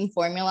the same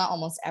formula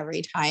almost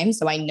every time.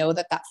 So I know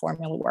that that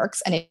formula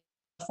works. And it's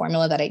a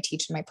formula that I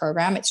teach in my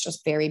program. It's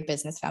just very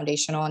business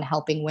foundational and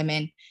helping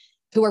women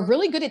who are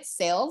really good at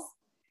sales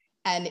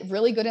and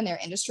really good in their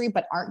industry,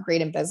 but aren't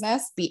great in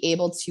business, be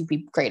able to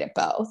be great at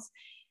both.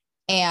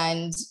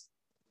 And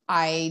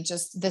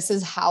this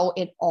is how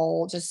it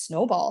all just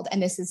snowballed.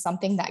 And this is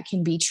something that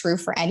can be true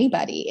for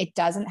anybody. It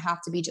doesn't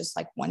have to be just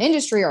like one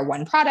industry or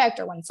one product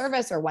or one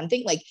service or one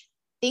thing. Like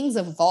things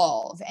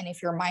evolve. And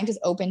if your mind is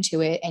open to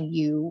it and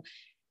you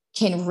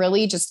can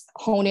really just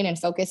hone in and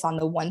focus on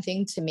the one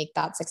thing to make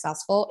that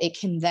successful, it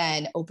can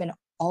then open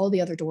all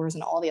the other doors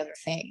and all the other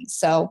things.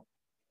 So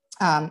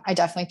I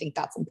definitely think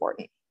that's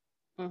important.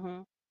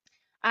 Mm-hmm.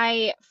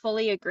 I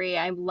fully agree.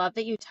 I love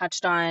that you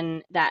touched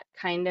on that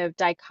kind of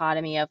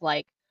dichotomy of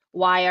like,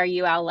 why are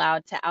you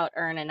allowed to out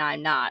earn and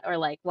I'm not? Or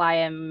like, why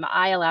am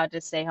I allowed to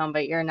stay home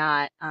but you're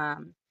not?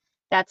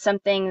 That's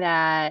something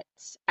that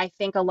I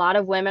think a lot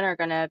of women are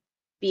going to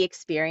be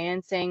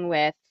experiencing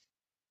with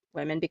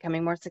women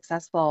becoming more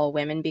successful,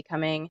 women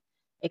becoming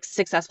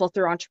successful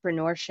through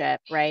entrepreneurship,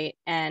 right?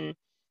 And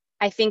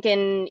I think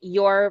in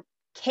your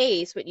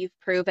case, what you've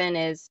proven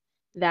is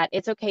that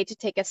it's okay to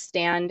take a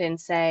stand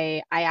and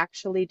say, I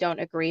actually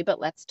don't agree, but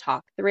let's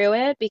talk through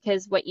it.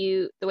 Because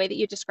the way that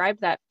you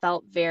described that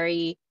felt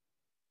very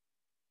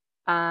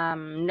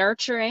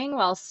nurturing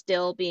while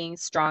still being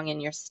strong in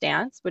your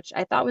stance, which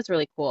I thought was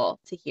really cool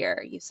to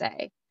hear you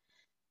say.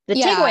 The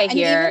Yeah. takeaway And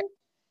here, even,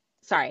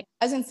 sorry.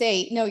 I was going to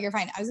say, no, you're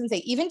fine. I was going to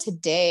say, even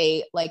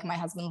today, like my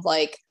husband's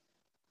like,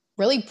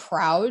 really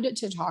proud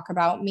to talk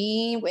about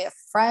me with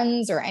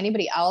friends or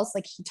anybody else.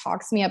 Like he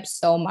talks me up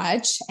so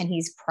much and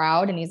he's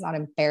proud and he's not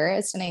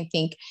embarrassed. And I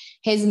think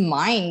his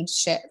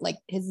mindset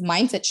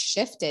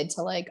shifted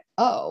to like,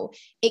 oh,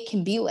 it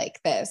can be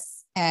like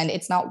this. And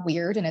it's not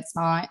weird and it's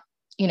not,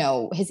 you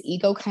know, his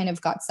ego kind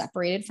of got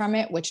separated from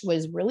it, which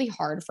was really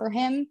hard for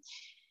him.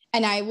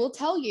 And I will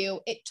tell you,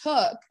 it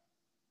took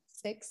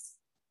 6,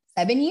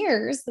 7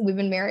 years. We've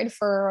been married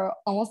for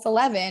almost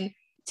 11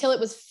 till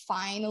it was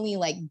finally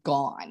like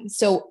gone.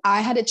 So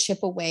I had to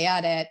chip away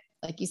at it,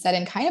 like you said,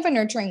 in kind of a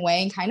nurturing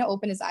way and kind of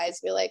open his eyes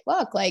to be like,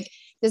 look, like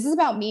this is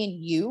about me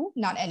and you,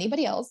 not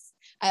anybody else.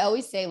 I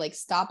always say, like,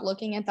 stop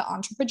looking at the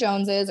Entrepreneur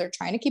Joneses or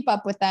trying to keep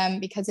up with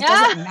them because it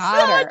Ah, doesn't the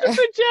matter.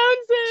 Entrepreneur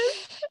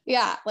Joneses.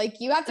 Yeah. Like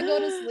you have to go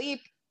to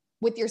sleep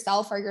with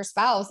yourself or your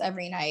spouse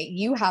every night.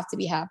 You have to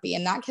be happy.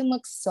 And that can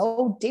look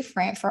so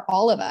different for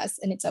all of us.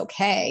 And it's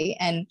okay.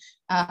 And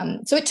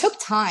so it took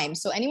time.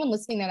 So anyone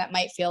listening there that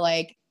might feel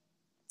like,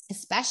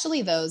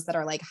 especially those that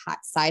are like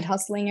side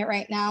hustling it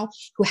right now,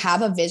 who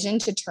have a vision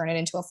to turn it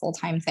into a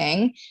full-time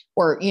thing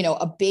or, you know,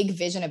 a big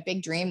vision, a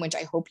big dream, which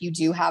I hope you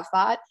do have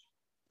that.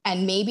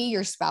 And maybe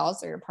your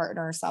spouse or your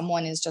partner or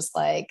someone is just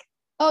like,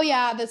 oh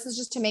yeah, this is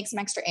just to make some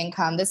extra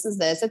income. This is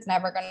this. It's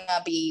never going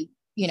to be,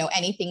 you know,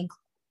 anything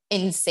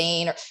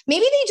insane, or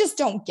maybe they just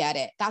don't get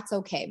it. That's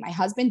okay. My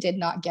husband did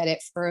not get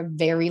it for a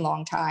very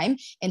long time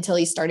until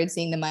he started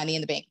seeing the money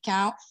in the bank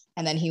account.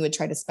 And then he would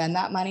try to spend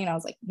that money. And I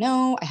was like,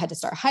 no, I had to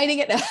start hiding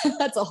it.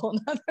 That's a whole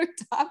nother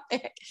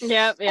topic.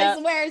 Yep, I yep.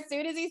 swear, as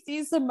soon as he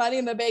sees some money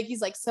in the bank,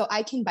 he's like, so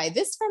I can buy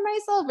this for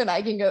myself and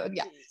I can go.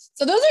 Yeah.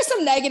 So those are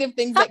some negative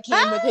things that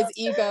came with his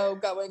ego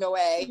going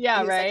away. Yeah,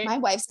 He was like, right. my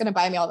wife's going to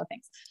buy me all the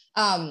things.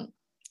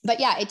 But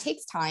yeah, it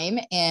takes time.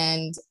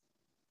 And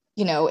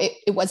you know,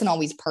 it wasn't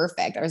always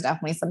perfect. There was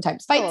definitely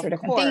sometimes Oh, fights or of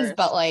different things, course,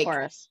 but of like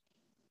course.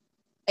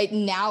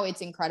 now it's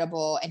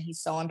incredible and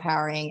he's so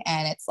empowering.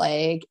 And it's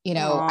like, you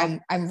know, Aw.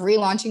 I'm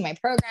relaunching my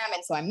program.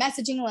 And so I'm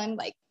messaging him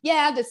like,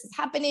 yeah, this is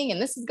happening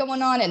and this is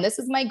going on and this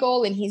is my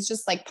goal. And he's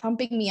just like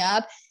pumping me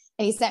up.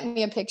 And he sent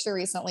me a picture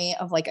recently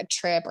of like a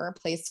trip or a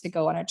place to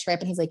go on a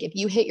trip. And he's like, if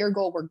you hit your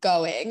goal, we're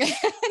going.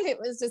 And it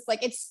was just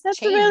like, it's That's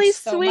changed really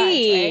so much, right?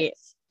 sweet.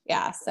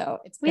 Yeah. So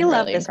it's We been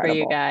love really this for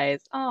you incredible.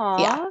 guys.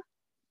 Yeah. Aw.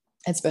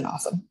 It's been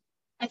awesome.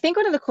 I think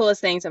one of the coolest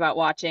things about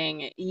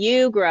watching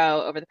you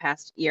grow over the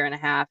past year and a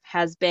half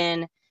has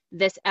been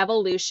this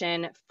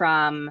evolution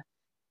from,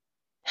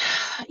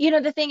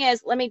 the thing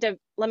is, let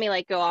me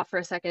like go off for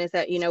a second, is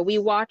that, we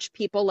watch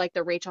people like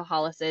the Rachel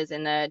Hollises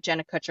and the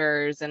Jenna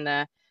Kutchers and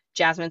the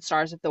Jasmine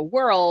Stars of the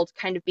world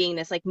kind of being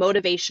this like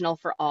motivational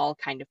for all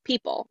kind of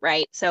people,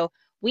 right? So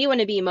we want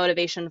to be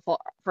motivation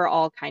for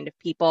all kind of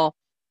people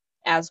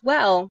as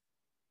well.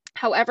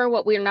 However,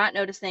 what we're not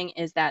noticing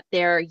is that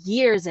they're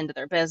years into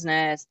their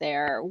business,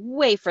 they're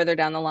way further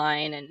down the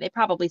line, and they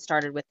probably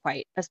started with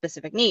quite a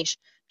specific niche.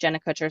 Jenna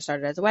Kutcher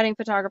started as a wedding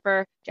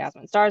photographer,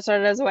 Jasmine Star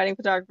started as a wedding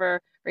photographer,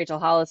 Rachel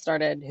Hollis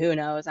started, who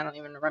knows, I don't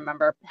even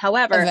remember.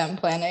 However, Event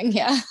planning.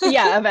 Yeah.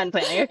 yeah, event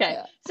planning. Okay.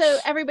 Yeah. So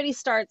everybody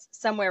starts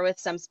somewhere with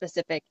some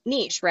specific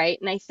niche, right?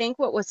 And I think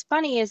what was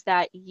funny is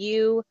that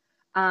you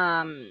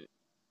um,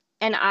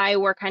 and I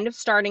were kind of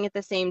starting at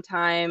the same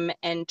time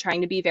and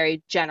trying to be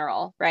very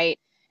general, right?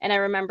 And I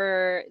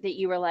remember that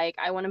you were like,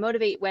 I want to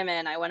motivate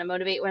women. I want to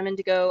motivate women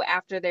to go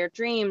after their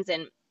dreams.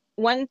 And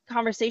one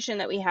conversation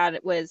that we had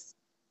was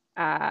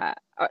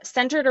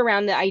centered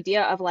around the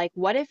idea of like,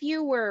 what if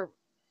you were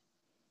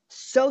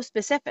so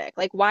specific?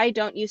 Like, why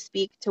don't you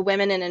speak to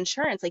women in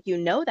insurance? Like,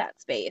 that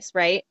space,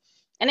 right?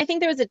 And I think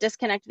there was a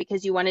disconnect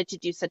because you wanted to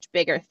do such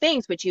bigger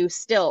things, which you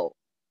still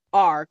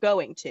are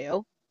going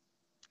to.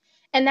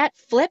 And that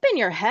flip in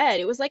your head,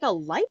 it was like a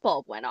light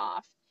bulb went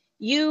off.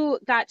 You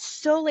got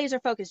so laser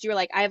focused. You were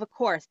like, I have a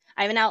course,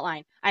 I have an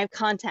outline, I have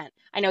content.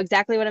 I know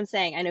exactly what I'm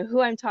saying. I know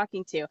who I'm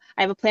talking to.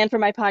 I have a plan for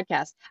my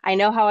podcast. I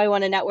know how I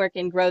want to network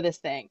and grow this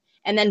thing.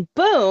 And then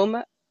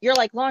boom, you're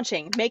like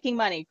launching, making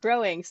money,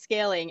 growing,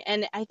 scaling.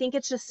 And I think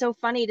it's just so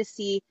funny to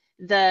see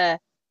the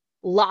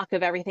lock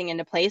of everything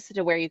into place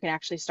to where you can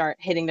actually start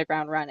hitting the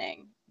ground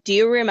running. Do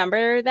you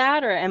remember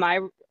that, or am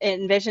I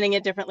envisioning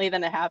it differently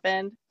than it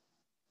happened?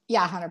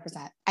 Yeah,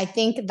 100%. I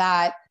think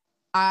that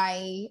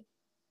I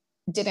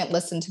didn't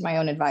listen to my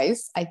own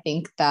advice. I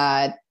think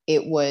that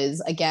it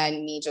was,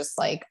 again, me just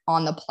like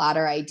on the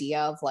platter idea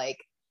of like,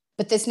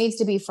 but this needs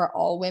to be for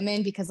all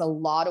women because a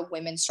lot of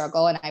women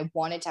struggle and I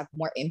wanted to have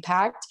more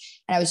impact.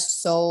 And I was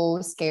so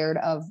scared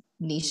of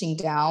niching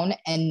down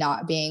and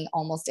not being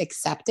almost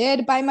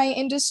accepted by my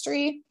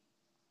industry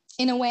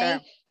in a Sure. way,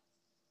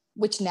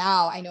 which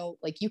now I know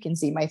like you can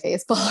see my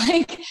face, but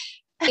like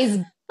is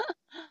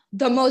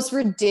the most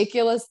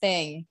ridiculous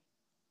thing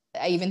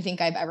I even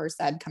think I've ever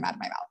said come out of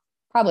my mouth.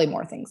 Probably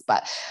more things,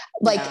 but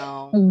like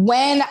No.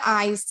 when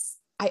I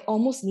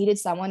almost needed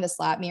someone to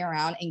slap me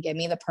around and give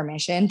me the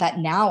permission that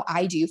now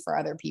I do for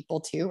other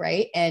people too,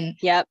 right? And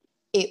Yep.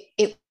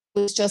 it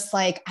was just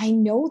like I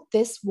know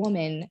this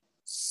woman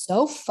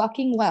so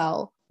fucking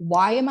well.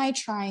 Why am I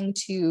trying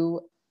to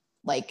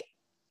like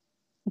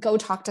go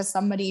talk to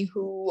somebody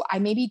who I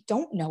maybe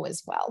don't know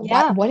as well?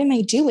 Yeah. What am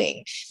I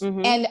doing?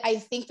 Hmm. And I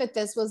think that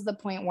this was the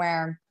point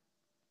where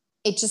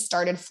it just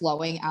started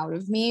flowing out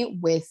of me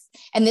with,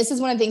 and this is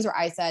one of the things where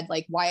I said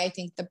like why I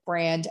think the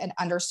brand and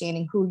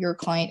understanding who your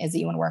client is that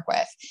you want to work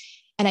with.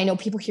 And I know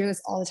people hear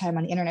this all the time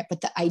on the internet,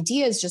 but the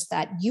idea is just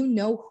that you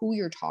know who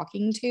you're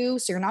talking to.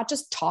 So you're not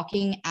just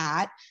talking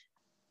at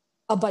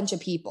a bunch of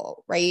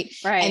people, right?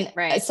 Right, And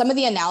right. some of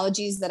the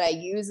analogies that I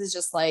use is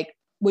just like,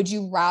 would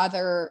you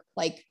rather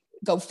like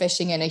go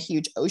fishing in a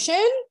huge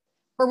ocean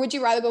or would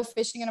you rather go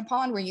fishing in a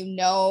pond where you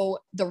know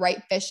the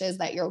right fishes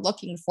that you're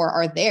looking for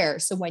are there?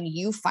 So when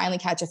you finally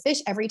catch a fish,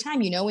 every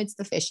time you know it's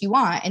the fish you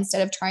want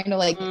instead of trying to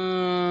like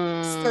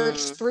search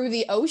Mm. through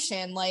the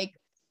ocean. Like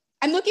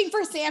I'm looking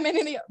for salmon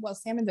in the well,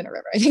 salmon's in a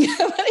river, I think,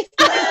 but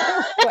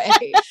either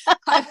way,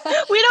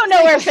 We don't it's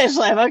know where like fish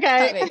live, okay?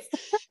 that makes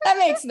that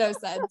makes no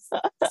sense.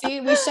 See,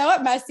 we show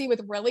up messy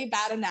with really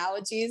bad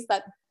analogies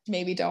that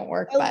maybe don't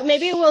work, but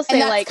Maybe we'll and say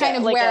that's like kind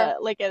of where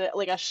like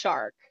a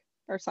shark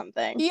or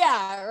something.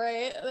 yeah,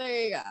 right.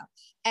 There you go.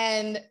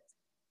 And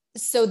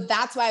so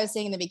that's why I was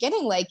saying in the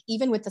beginning, like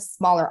even with the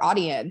smaller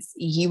audience,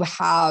 you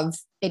have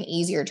an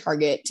easier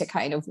target to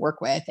kind of work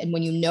with. And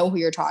when you know who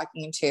you're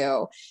talking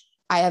to,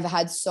 I have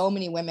had so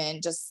many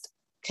women just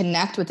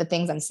connect with the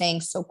things I'm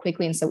saying so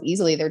quickly and so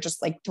easily. They're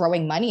just like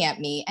throwing money at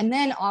me. And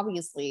then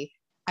obviously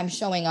I'm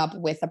showing up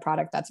with a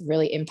product that's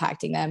really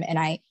impacting them. And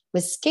I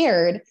was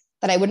scared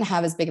that I wouldn't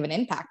have as big of an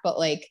impact. But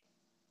like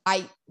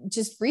I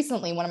just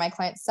recently, one of my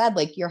clients said,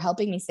 like, you're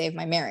helping me save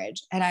my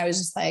marriage. And I was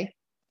just like,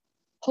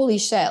 holy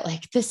shit,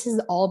 like this has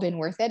all been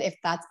worth it if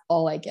that's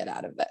all I get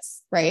out of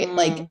this, right?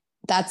 Like Mm.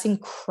 that's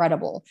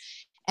incredible.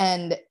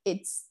 And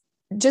it's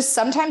just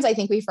sometimes I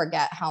think we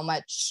forget how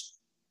much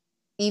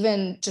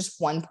even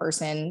just one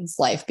person's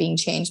life being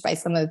changed by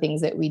some of the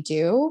things that we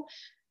do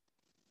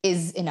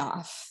is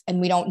enough.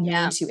 And we don't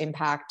Yeah. need to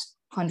impact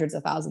hundreds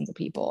of thousands of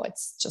people.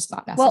 It's just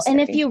not Well,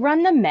 and if necessary. you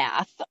run the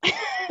math,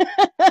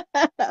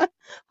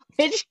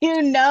 which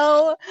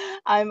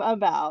I'm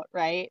about,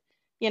 right?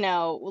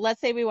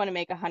 Let's say we want to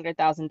make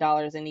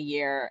 $100,000 in a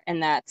year,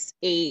 and that's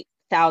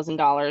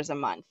 $8,000 a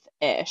month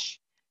ish,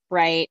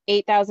 right?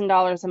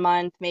 $8,000 a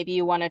month. Maybe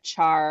you want to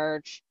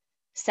charge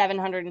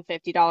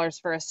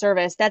 $750 for a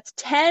service. That's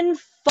 10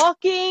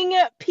 fucking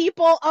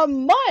people a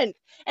month.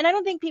 And I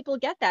don't think people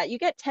get that. You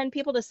get 10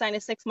 people to sign a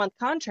 6-month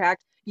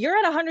contract, you're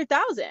at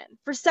 100,000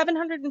 for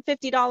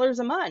 $750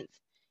 a month,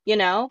 you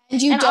know?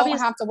 And you And don't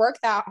obviously, have to work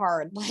that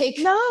hard. Like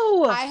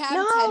no, I have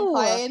 10 no.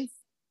 clients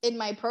in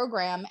my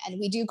program and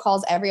we do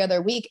calls every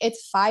other week.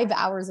 It's 5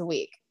 hours a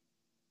week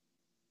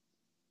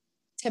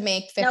to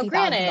make Now,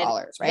 granted,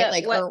 $50,000, right? the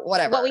Like, or what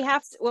whatever. we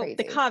have It's to, well,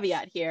 the crazy.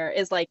 caveat here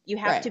is like you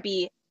have Right. to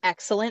be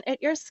excellent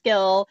at your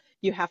skill.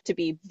 You have to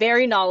be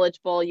very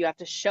knowledgeable. You have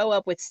to show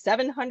up with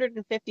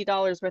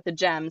 $750 worth of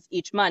gems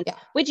each month, Yeah.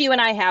 which you and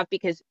I have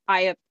because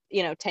I have,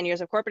 10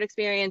 years of corporate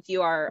experience.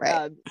 You are Right.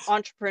 an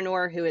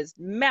entrepreneur who is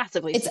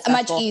massively It's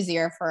much successful.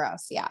 easier for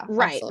us. Yeah,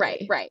 Right, right,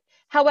 absolutely. right.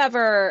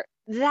 However,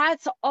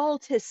 that's all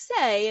to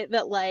say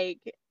that like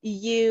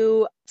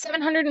you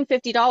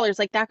 $750,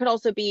 like that could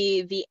also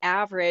be the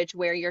average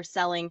where you're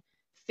selling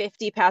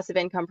 50 passive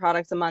income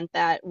products a month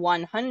at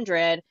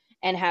 100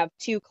 and have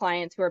two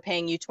clients who are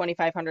paying you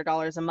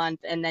 $2,500 a month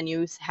and then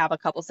you have a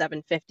couple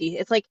 750.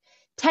 It's like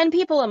 10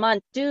 people a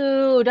month,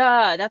 dude.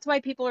 That's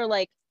why people are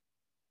like,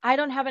 I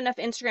don't have enough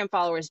Instagram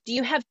followers. Do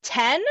you have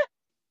 10?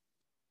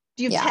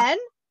 Do you have Yeah. 10?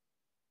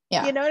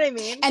 Yeah. You know what I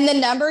mean? And the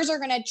numbers are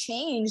going to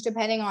change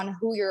depending on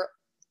who your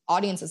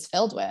audience is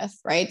filled with,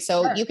 right?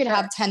 So Sure, you could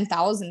have sure.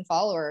 10,000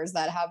 followers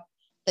that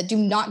do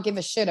not give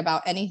a shit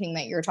about anything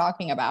that you're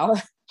talking about.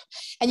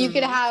 And you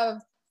could Hmm.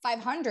 have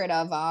 500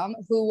 of them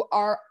who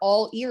are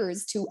all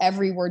ears to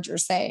every word you're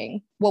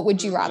saying. What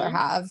would you rather Hmm.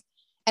 have?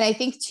 And I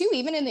think too,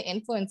 even in the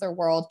influencer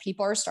world,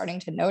 people are starting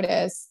to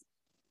notice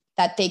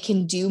that they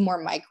can do more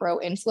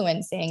micro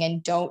influencing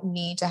and don't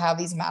need to have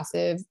these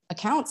massive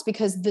accounts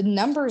because the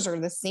numbers are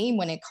the same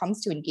when it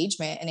comes to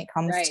engagement and it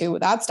comes Right. to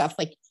that stuff.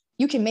 Like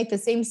you can make the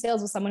same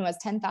sales with someone who has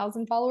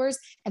 10,000 followers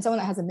and someone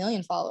that has 1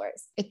 million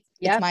followers. It's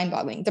Yep. mind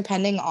boggling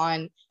depending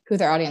on who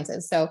their audience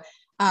is. So,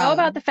 How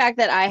about the fact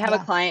that I have a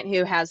yeah, client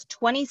who has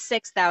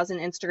 26,000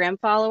 Instagram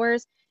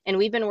followers and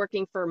we've been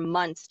working for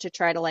months to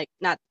try to like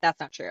not that's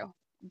not true.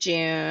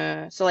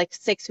 June, so like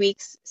 6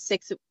 weeks,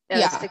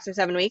 yeah, 6 or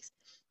 7 weeks.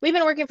 We've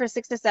been working for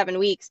 6 to 7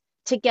 weeks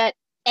to get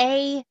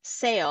a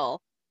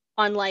sale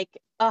on like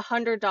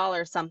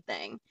 $100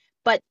 something.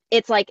 But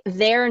it's like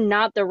they're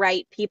not the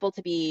right people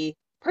to be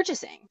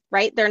purchasing,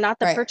 right? They're not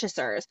the right.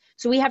 purchasers.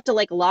 So we have to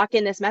like lock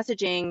in this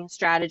messaging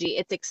strategy.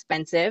 It's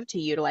expensive to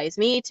utilize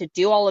me to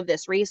do all of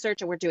this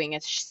research, and we're doing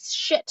a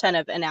shit ton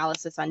of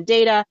analysis on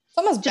data It's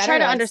almost to better try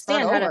to to like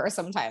start understand how to over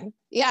sometime.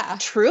 Yeah.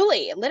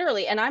 truly,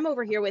 literally. And I'm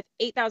over here with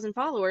 8,000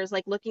 followers,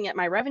 like looking at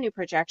my revenue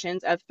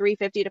projections of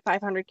 350 to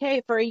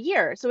 500K for a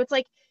year. So it's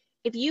like,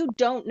 if you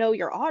don't know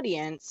your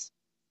audience,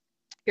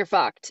 you're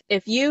fucked.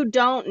 If you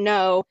don't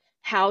know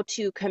how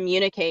to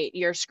communicate,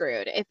 you're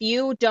screwed. If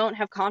you don't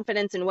have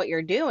confidence in what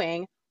you're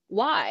doing,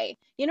 why?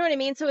 You know what I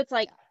mean? So it's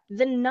like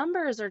the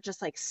numbers are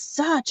just like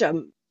such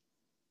a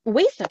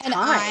waste of And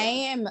I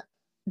time. am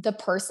the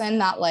person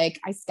that like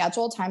I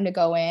schedule time to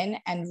go in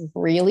and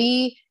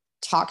really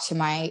talk to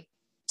my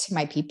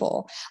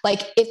people.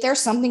 Like if there's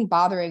something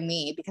bothering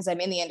me because I'm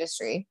in the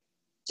industry,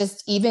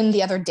 just even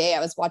the other day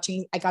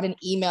I got an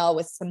email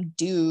with some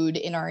dude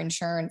in our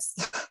insurance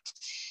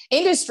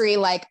industry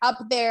like up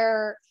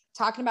there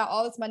talking about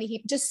all this money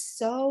he just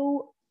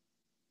so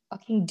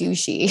fucking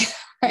douchey,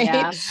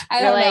 Yeah. right?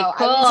 I You're don't like, know.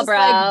 I was cool, just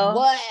like, bro.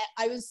 what?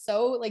 I was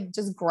so like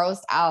just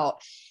grossed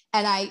out.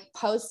 And I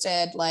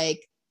posted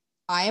like,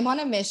 I am on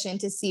a mission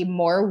to see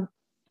more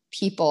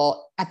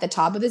people at the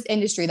top of this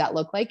industry that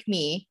look like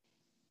me.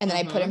 And then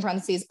I put in Hmm.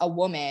 parentheses a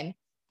woman.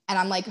 And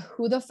I'm like,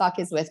 who the fuck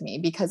is with me?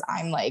 Because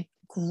I'm like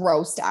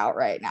grossed out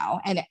right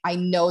now. And I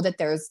know that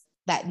there's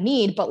that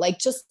need, but like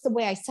just the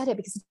way I said it,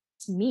 because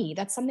it's me,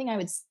 that's something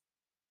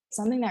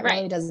that Right.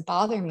 really does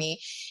bother me.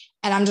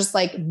 And I'm just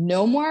like,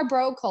 no more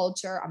bro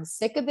culture. I'm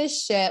sick of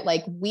this shit.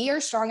 Like we are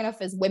strong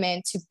enough as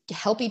women to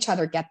help each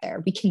other get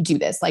there. We can do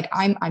this. Like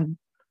I'm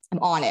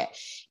on it.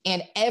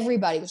 And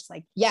everybody was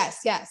like,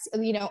 yes, yes,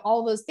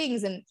 all those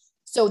things. And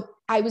so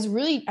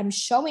I'm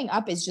showing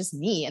up as just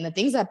me and the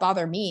things that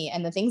bother me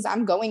and the things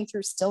I'm going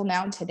through still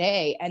now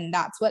today. And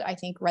that's what I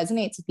think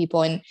resonates with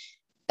people. And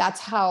that's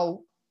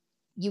how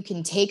you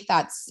can take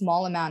that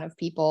small amount of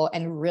people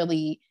and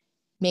really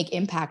make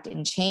impact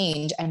and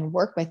change and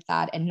work with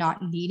that and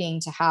not needing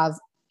to have,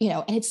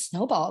 and it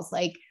snowballs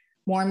like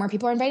more and more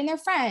people are inviting their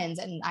friends.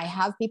 And I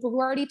have people who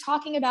are already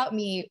talking about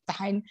me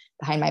behind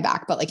my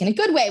back, but like in a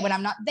good way when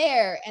I'm not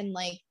there and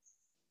like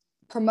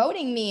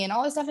promoting me and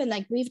all this stuff. And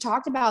like, we've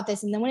talked about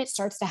this. And then when it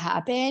starts to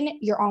happen,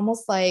 you're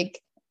almost like,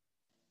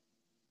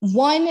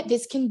 one,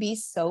 this can be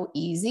so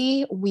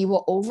easy. We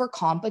will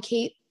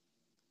overcomplicate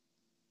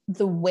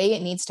the way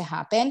it needs to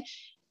happen.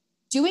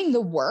 Doing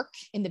the work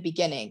in the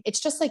beginning, it's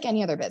just like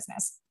any other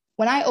business.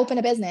 When I open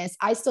a business,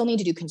 I still need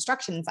to do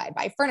construction inside,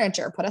 buy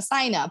furniture, put a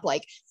sign up,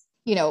 like,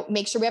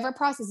 make sure we have our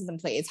processes in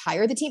place,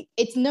 hire the team.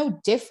 It's no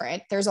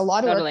different. There's a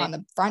lot of work on Totally.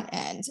 the front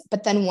end.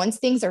 But then once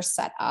things are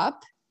set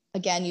up,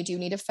 again, you do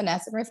need to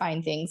finesse and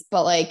refine things.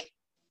 But like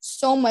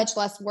so much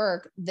less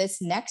work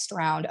this next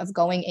round of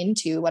going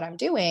into what I'm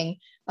doing,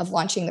 of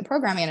launching the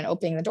programming and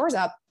opening the doors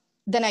up,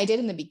 than I did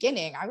in the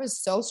beginning. I was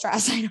so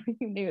stressed. I know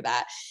you knew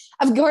that.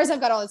 Of course,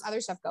 I've got all this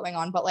other stuff going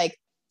on, but like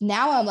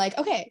now I'm like,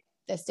 okay,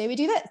 this day we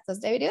do this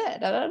day we do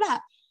that, da, da, da.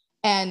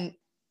 And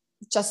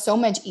just so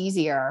much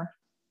easier.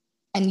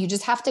 And you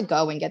just have to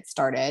go and get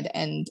started.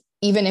 And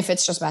even if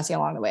it's just messy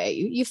along the way,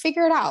 you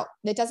figure it out.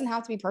 It doesn't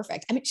have to be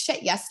perfect. I mean,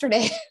 shit,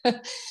 yesterday,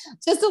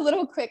 just a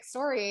little quick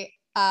story.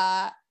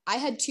 I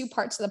had 2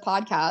 parts of the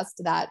podcast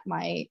that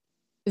my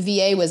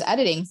VA was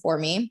editing for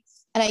me.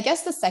 And I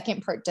guess the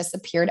second part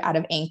disappeared out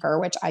of Anchor,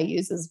 which I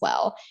use as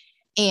well.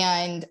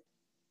 And,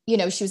 you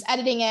know, she was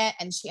editing it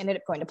and she ended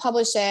up going to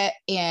publish it.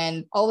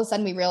 And all of a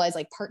sudden we realized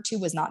like part 2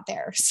 was not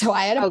there. So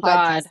I had a Oh podcast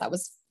God. that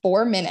was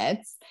 4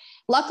 minutes.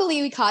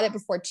 Luckily we caught it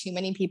before too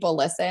many people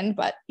listened,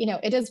 but you know,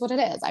 it is what it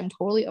is. I'm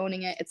totally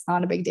owning it. It's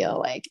not a big deal.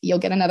 Like you'll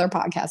get another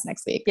podcast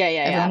next week. Yeah,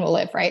 yeah, Everyone yeah. will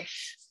live, right?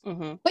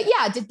 Mm-hmm. But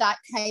yeah, did that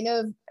kind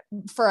of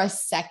for a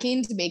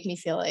second make me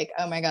feel like,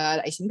 oh my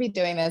God, I shouldn't be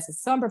doing this.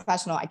 It's so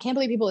unprofessional. I can't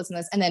believe people listen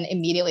to this. And then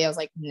immediately I was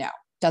like, no,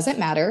 doesn't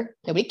matter.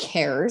 Nobody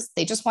cares.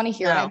 They just want to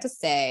hear what I have to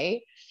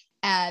say.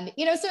 And,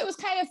 you know, so it was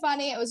kind of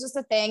funny. It was just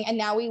a thing. And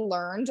now we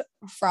learned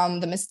from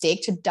the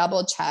mistake to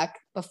double check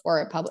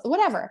before it published,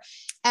 whatever.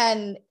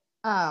 And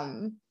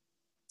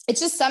it's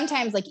just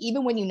sometimes like,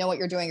 even when you know what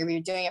you're doing, or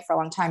you're doing it for a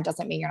long time,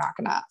 doesn't mean you're not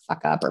going to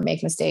fuck up or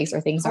make mistakes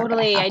or things aren't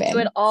going to Totally. I do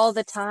it happen. all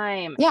the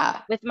time.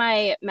 Yeah. With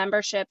my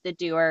membership, the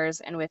Doers,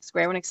 and with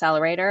Square One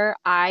Accelerator,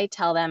 I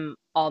tell them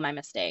all my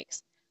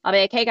mistakes. I'll be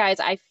like, hey guys,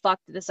 I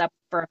fucked this up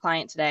for a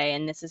client today,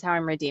 and this is how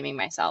I'm redeeming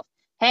myself.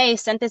 Hey,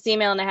 sent this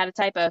email and I had a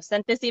typo.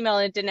 Sent this email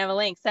and it didn't have a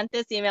link. Sent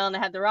this email and I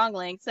had the wrong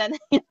link. Sent,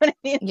 you know what I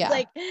mean? It's Yeah.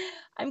 like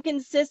I'm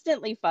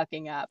consistently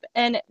fucking up.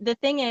 And the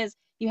thing is,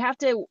 you have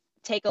to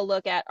take a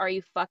look at, are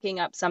you fucking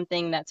up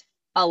something that's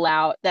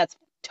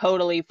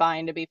totally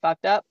fine to be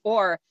fucked up,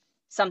 or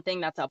something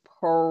that's a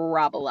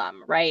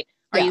problem, right?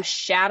 Are you Yeah.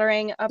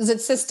 shattering Is it a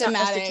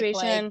systematic like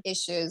situation,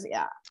 issues?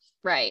 Yeah.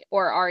 right?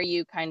 Or are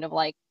you kind of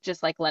like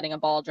just like letting a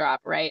ball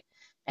drop, right?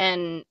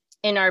 And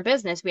in our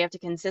business, we have to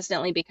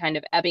consistently be kind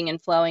of ebbing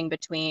and flowing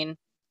between,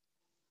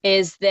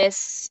 is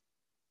this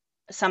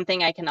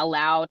something I can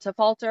allow to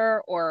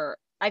falter? Or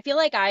I feel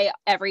like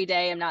every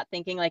day I'm not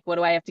thinking like, what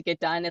do I have to get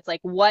done? It's like,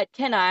 what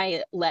can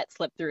I let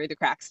slip through the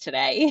cracks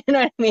today? You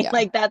know what I mean? Yeah.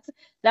 Like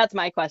that's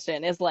my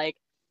question, is like,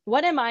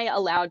 what am I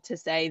allowed to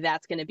say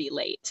that's going to be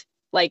late?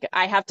 Like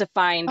I have to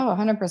find Oh,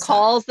 100%.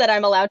 calls that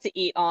I'm allowed to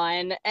eat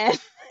on, and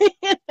you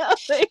know,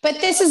 like, But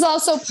this is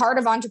also part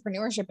of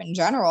entrepreneurship in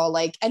general,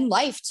 like, and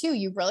life too.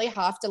 You really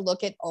have to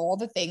look at all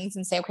the things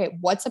and say, okay,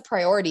 what's a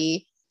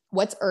priority?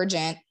 What's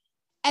urgent?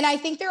 And I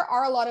think there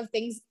are a lot of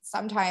things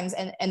sometimes,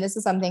 and this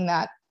is something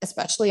that,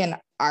 especially in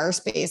our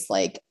space,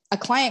 like a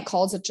client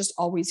calls, it just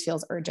always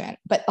feels urgent.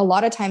 But a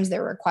lot of times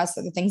their requests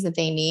are the things that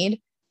they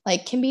need,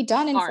 like can be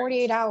done in aren't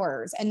 48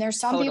 hours. And there's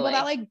some people that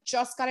totally. like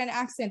just got an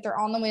accident. They're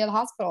on the way to the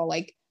hospital.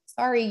 Like,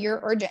 sorry, you're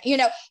urgent, you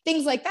know,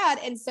 things like that.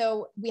 And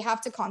so we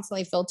have to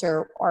constantly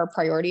filter our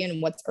priority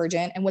and what's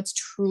urgent and what's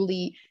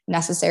truly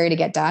necessary to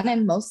get done.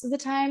 And most of the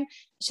time,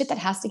 shit that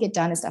has to get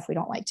done is stuff we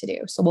don't like to do.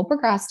 So we'll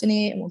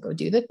procrastinate and we'll go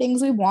do the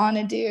things we want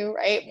to do,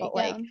 right? But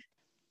like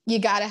you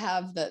got to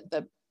have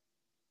the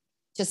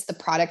just the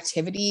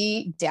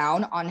productivity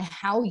down on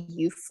how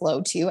you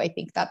flow too. I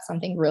think that's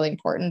something really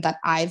important that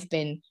I've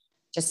been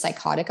just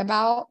psychotic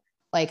about.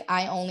 Like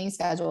I only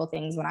schedule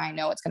things when I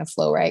know it's going to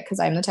flow right, because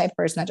I'm the type of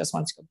person that just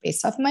wants to go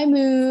based off my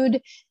mood.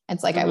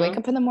 It's like I wake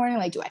up in the morning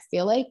like, do I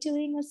feel like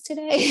doing this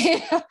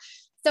today?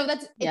 So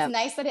it's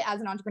nice that as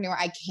an entrepreneur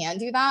I can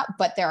do that,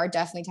 but there are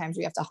definitely times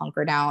we have to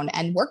hunker down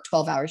and work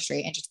 12 hours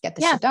straight and just get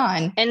the shit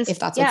done, And if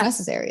that's what's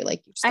necessary.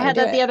 Like you just I got to had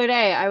do that the it. other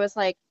day. I was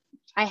like,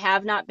 I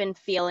have not been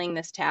feeling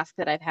this task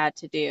that I've had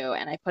to do,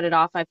 and I put it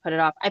off. I put it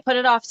off. I put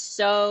it off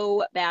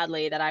so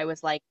badly that I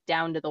was like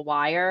down to the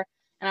wire.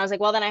 And I was like,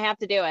 well, then I have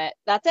to do it.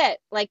 That's it.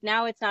 Like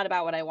now it's not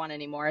about what I want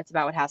anymore. It's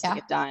about what has to Yeah.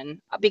 get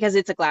done, because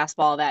it's a glass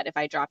ball that if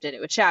I dropped it, it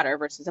would shatter,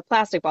 versus a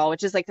plastic ball,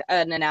 which is like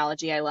an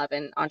analogy I love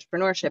in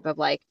entrepreneurship of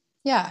like,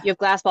 Yeah. you have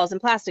glass balls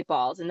and plastic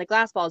balls. And the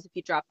glass balls, if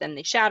you drop them,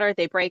 they shatter,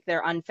 they break,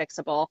 they're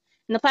unfixable.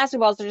 And the plastic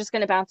balls are just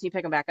going to bounce and you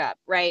pick them back up,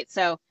 right?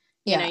 So,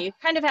 you know, Yeah. you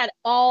kind of had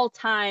all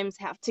times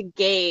have to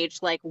gauge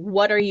like,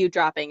 what are you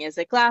dropping? Is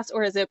it glass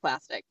or is it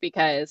plastic?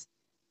 Because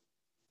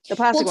the Well,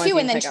 plastic ones too, you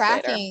and can then pick up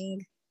later.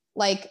 tracking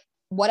like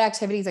what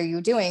activities are you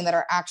doing that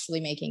are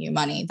actually making you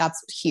money?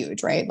 That's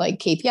huge, right? Like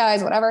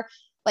KPIs, whatever.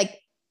 Like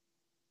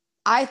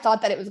I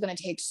thought that it was going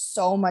to take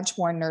so much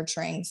more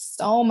nurturing,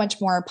 so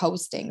much more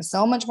posting,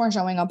 so much more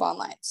showing up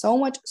online, so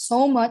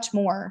much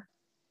more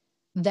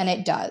than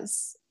it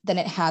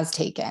has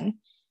taken.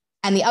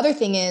 And the other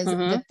thing is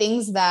Mm-hmm. the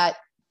things that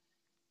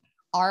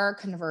are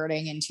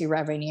converting into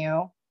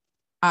revenue,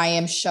 I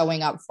am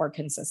showing up for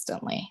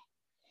consistently.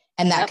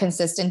 And that Yep.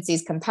 consistency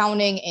is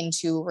compounding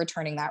into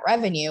returning that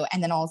revenue.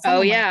 And then all of a sudden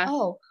Oh, I'm like, yeah.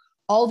 oh,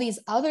 all these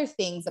other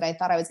things that I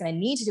thought I was going to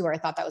need to do, or I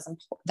thought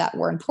that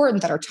were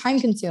important, that are time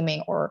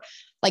consuming, or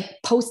like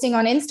posting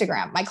on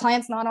Instagram. My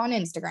client's not on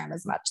Instagram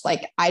as much.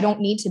 Like I don't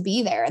need to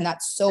be there. And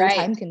that's so Right.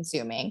 time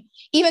consuming,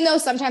 even though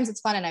sometimes it's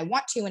fun and I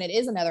want to, and it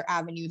is another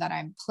avenue that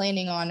I'm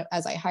planning on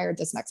as I hired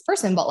this next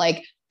person. But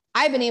like,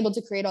 I've been able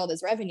to create all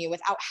this revenue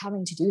without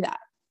having to do that.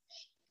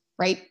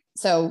 Right.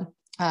 So,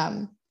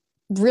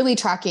 really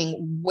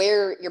tracking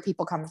where your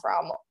people come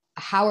from,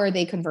 how are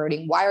they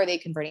converting, why are they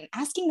converting,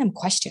 asking them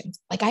questions.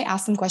 Like I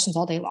ask them questions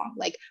all day long,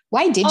 like,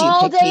 why did you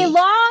All pick day me?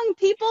 long.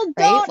 People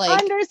Right, don't like, yeah.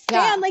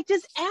 understand. Like,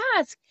 just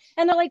ask.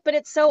 And they're like, but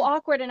it's so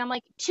awkward. And I'm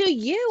like, to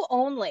you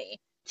only.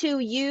 To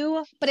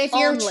you But if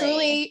you're only.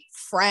 truly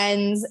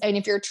friends, and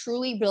if you're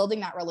truly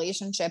building that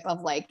relationship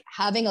of like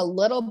having a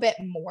little bit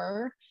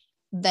more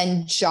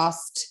than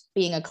just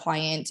being a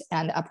client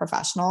and a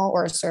professional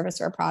or a service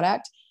or a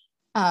product,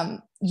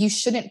 you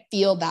shouldn't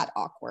feel that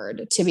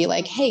awkward to be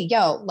like, Mhm. hey,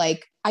 yo,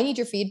 like, I need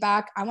your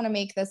feedback. I want to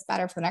make this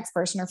better for the next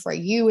person or for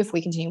you if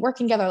we continue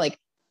working together. Like,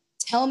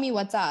 tell me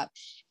what's up.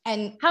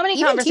 And How many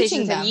even conversations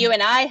teaching have you them.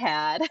 and I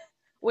had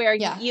where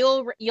Yeah.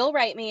 you'll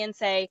write me and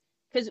say,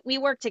 because we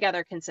work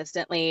together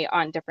consistently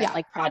on different Yeah.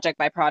 like project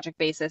by project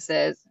basis.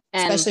 And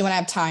Especially when I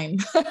have time.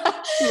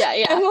 yeah,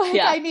 I'm yeah, like,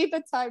 yeah. I need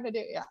the time to do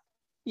it. Yeah.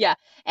 Yeah.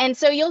 And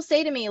so you'll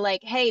say to me,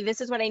 like, hey,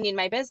 this is what I need in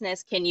my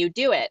business. Can you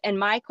do it? And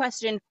my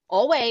question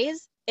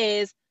always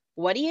is,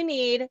 what do you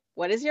need?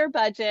 What is your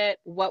budget?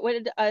 What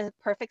would a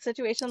perfect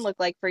situation look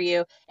like for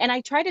you? And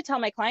I try to tell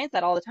my clients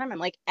that all the time. I'm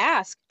like,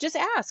 ask, just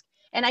ask.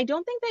 And I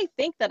don't think they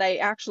think that I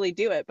actually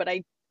do it, but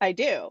I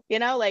do.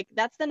 Like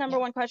that's the number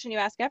Yeah. one question you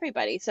ask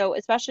everybody. So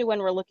especially when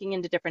we're looking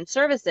into different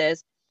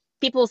services,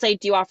 people say,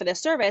 do you offer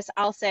this service?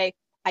 I'll say,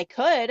 I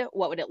could.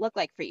 What would it look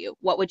like for you?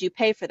 What would you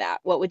pay for that?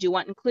 What would you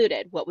want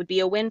included? What would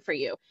be a win for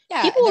you?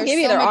 Yeah, People will there's give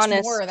you so their much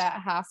more honest,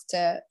 that have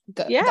to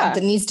go, that, yeah,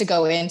 that needs to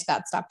go into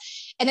that stuff.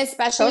 And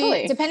especially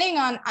totally. depending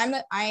on,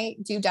 I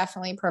do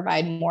definitely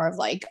provide more of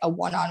like a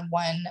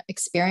one-on-one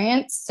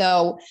experience.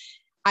 So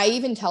I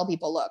even tell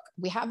people, look,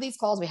 we have these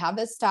calls, we have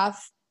this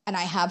stuff, and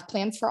I have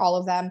plans for all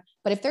of them.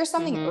 But if there's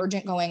something Hmm.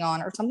 urgent going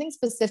on or something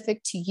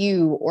specific to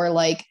you, or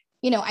like,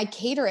 I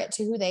cater it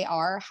to who they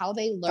are, how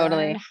they learn,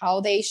 Totally.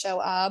 how they show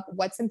up,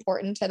 what's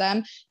important to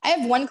them. I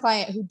have one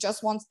client who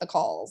just wants the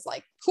calls.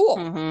 Like, cool.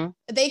 Hmm.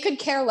 They could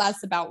care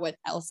less about what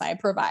else I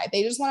provide.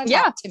 They just want to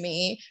Yeah. talk to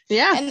me.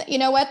 Yeah. And you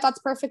know what? That's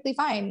perfectly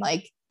fine.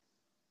 Like,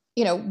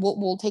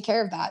 we'll take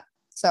care of that.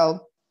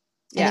 So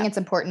I Yeah. think it's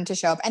important to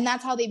show up. And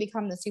that's how they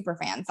become the super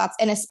fans.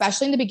 And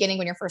especially in the beginning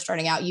when you're first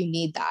starting out, you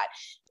need that.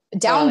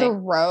 Down the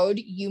Totally. road,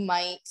 you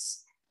might,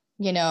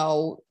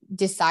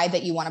 decide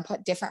that you want to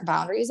put different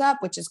boundaries up,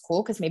 which is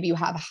cool because maybe you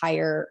have a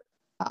higher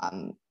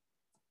um,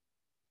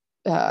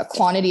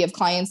 quantity of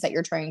clients that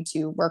you're trying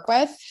to work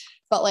with.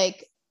 But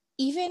like,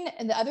 even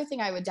the other thing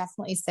I would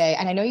definitely say,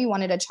 and I know you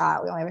wanted to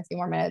chat, we only have a few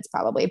more minutes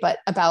probably, but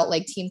about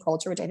like team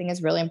culture, which I think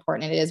is really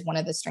important. And it is one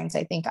of the strengths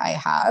I think I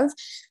have.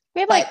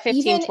 We have like But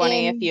 15,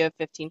 20 if you have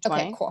 15, okay,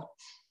 20. cool.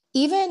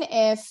 Even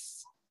if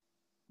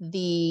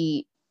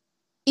the,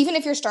 even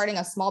if you're starting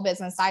a small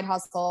business side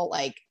hustle,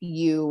 like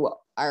you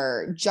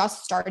are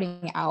just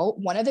starting out,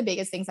 one of the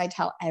biggest things I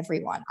tell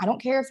everyone, I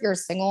don't care if you're a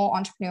single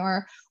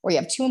entrepreneur or you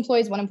have two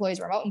employees, one employee,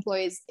 remote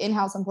employees,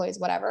 in-house employees,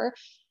 whatever,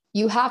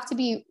 you have to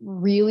be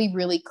really,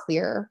 really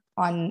clear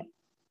on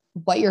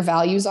what your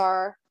values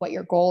are, what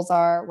your goals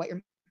are, what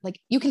your, like,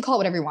 you can call it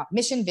whatever you want,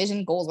 mission,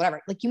 vision, goals,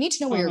 whatever. Like, you need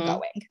to know where you're Hmm.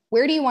 going.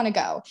 Where do you want to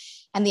go?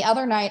 And the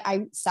other night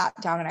I sat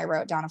down and I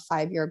wrote down a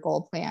 5-year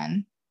goal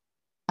plan,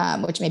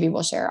 which maybe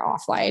we'll share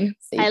offline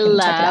so you I can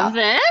check it love out.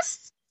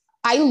 this.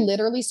 I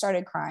literally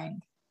started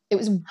crying. It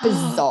was Oh,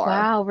 bizarre.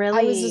 wow,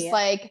 I was just really?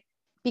 like,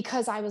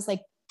 because I was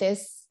like,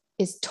 this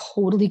is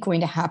totally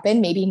going to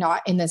happen. Maybe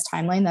not in this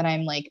timeline that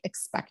I'm like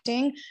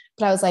expecting,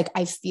 but I was like,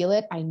 I feel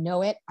it. I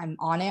know it. I'm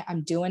on it.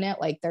 I'm doing it.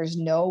 Like, there's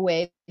no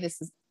way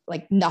this is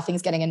like,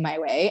 nothing's getting in my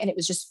way. And it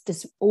was just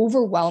this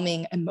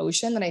overwhelming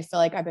emotion that I feel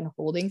like I've been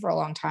holding for a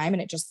long time.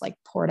 And it just like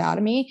poured out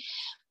of me.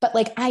 But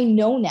like, I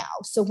know now.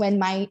 So when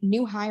my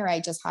new hire I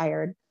just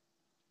hired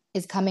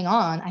is coming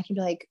on, I can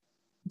be like,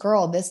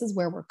 girl, this is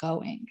where we're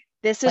going.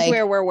 This is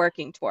where Like, we're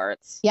working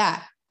towards.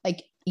 yeah,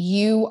 like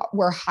you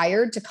were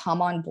hired to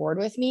come on board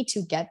with me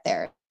to get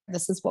there.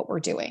 This is what we're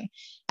doing.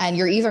 And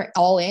you're either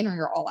all in or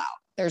you're all out.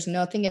 There's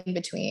nothing in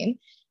between.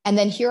 And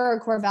then here are our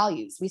core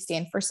values. We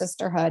stand for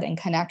sisterhood and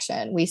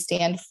connection. We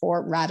stand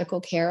for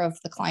radical care of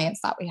the clients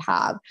that we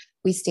have.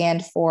 We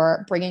stand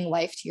for bringing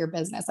life to your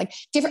business. Like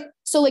different.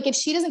 So like if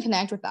she doesn't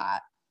connect with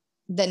that,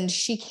 then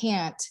she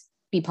can't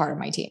be part of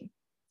my team.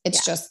 Yeah.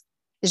 It's just,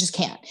 it just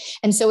can't.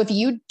 And so if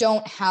you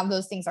don't have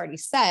those things already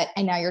set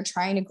and now you're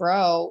trying to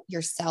grow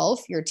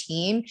yourself, your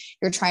team,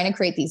 you're trying to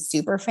create these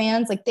super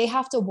fans, like they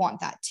have to want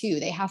that too.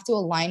 They have to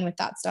align with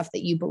that stuff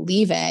that you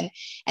believe in.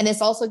 And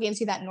this also gives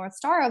you that North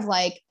Star of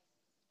like,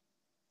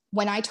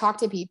 when I talk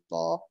to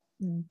people,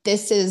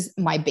 this is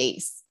my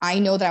base. I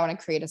know that I want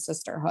to create a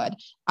sisterhood.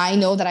 I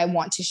know that I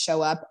want to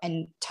show up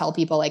and tell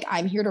people like,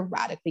 I'm here to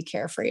radically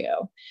care for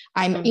you.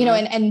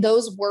 Mm-hmm. And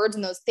those words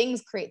and those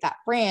things create that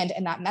brand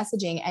and that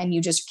messaging. And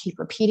you just keep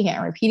repeating it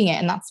and repeating it.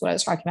 And that's what I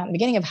was talking about in the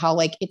beginning of how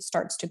like it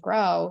starts to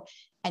grow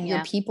and your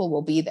Yeah. people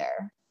will be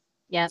there.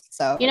 Yeah.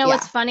 So You know,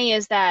 what's yeah, funny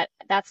is that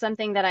that's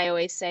something that I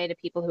always say to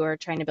people who are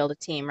trying to build a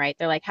team, right?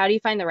 They're like, how do you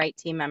find the right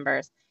team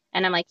members?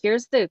 And I'm like,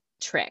 here's the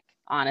trick,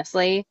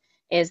 honestly,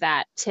 is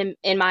that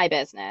in my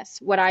business,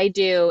 what I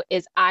do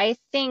is I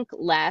think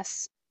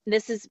less.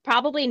 This is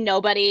probably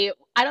nobody,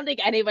 I don't think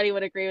anybody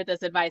would agree with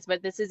this advice,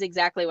 but this is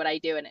exactly what I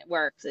do and it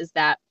works, is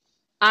that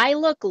I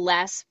look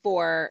less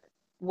for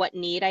what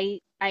need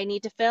I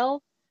need to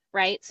fill,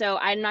 right? So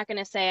I'm not going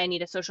to say I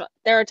need a social,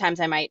 there are times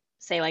I might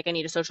say like I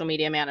need a social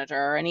media manager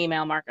or an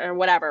email marketer or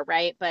whatever,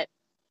 right? But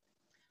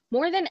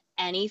more than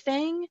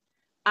anything,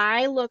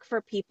 I look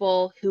for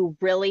people who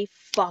really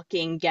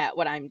fucking get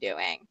what I'm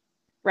doing,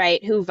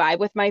 right? Who vibe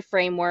with my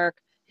framework,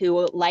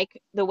 who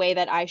like the way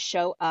that I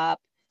show up,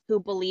 who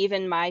believe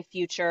in my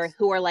future,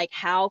 who are like,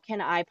 how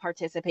can I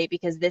participate?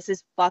 Because this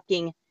is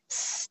fucking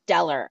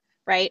stellar,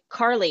 right?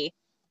 Carly,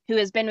 who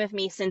has been with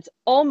me since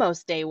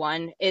almost day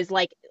one, is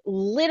like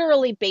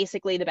literally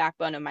basically the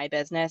backbone of my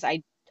business.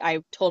 I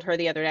told her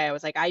the other day, I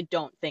was like, I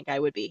don't think I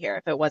would be here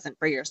if it wasn't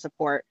for your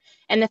support.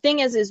 And the thing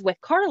is with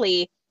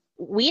Carly,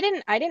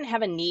 I didn't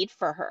have a need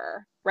for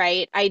her,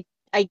 right? I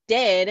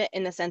did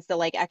in the sense that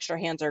like extra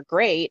hands are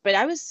great, but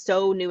I was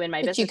so new in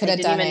my but you business. could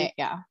have done it.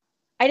 Yeah.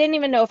 I didn't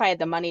even know if I had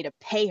the money to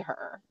pay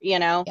her, you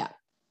know? Yeah.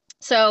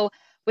 So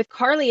with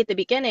Carly at the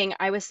beginning,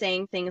 I was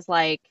saying things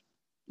like,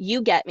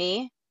 you get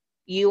me.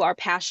 You are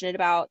passionate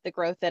about the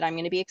growth that I'm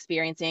going to be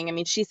experiencing. I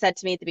mean, she said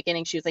to me at the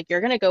beginning, she was like,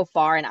 you're going to go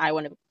far and I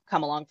want to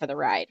come along for the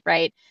ride,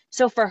 right?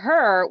 So for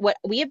her, what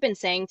we have been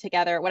saying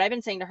together, what I've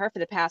been saying to her for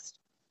the past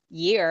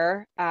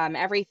year,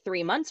 every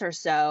 3 months or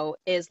so,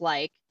 is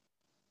like,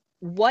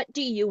 what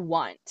do you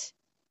want?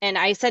 And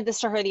I said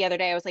this to her the other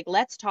day. I was like,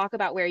 let's talk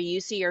about where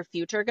you see your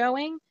future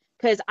going.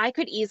 Because I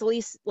could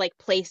easily like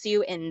place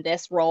you in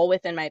this role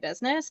within my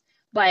business,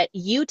 but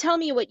you tell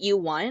me what you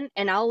want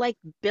and I'll like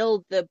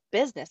build the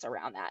business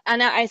around that.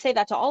 And I say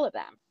that to all of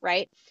them,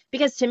 right?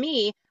 Because to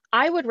me,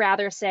 I would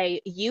rather say,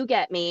 you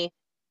get me.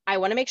 I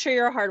want to make sure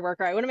you're a hard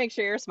worker. I want to make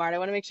sure you're smart. I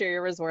want to make sure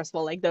you're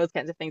resourceful, like those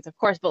kinds of things, of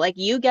course. But like,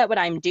 you get what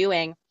I'm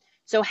doing.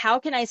 So how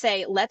can I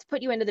say, let's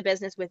put you into the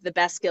business with the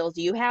best skills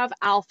you have?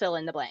 I'll fill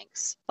in the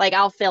blanks. Like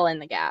I'll fill in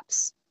the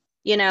gaps,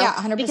 you know,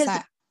 Yeah. because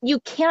 100%. you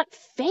can't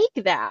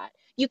fake that.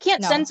 You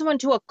can't send No. someone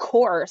to a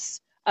course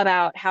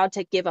about how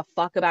to give a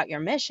fuck about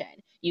your mission.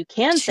 You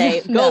can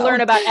say, go learn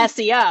No. about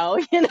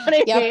SEO. You know what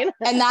I Yep. mean?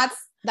 And that's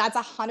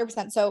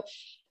 100%. So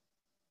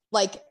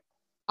like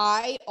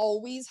I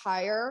always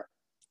hire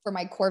for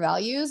my core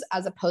values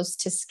as opposed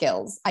to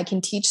skills. I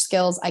can teach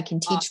skills, I can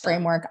teach Awesome.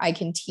 framework, I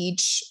can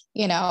teach,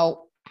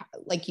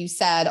 like you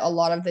said, a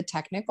lot of the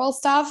technical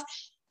stuff.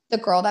 The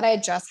girl that I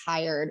had just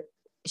hired,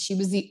 she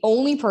was the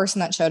only person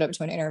that showed up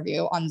to an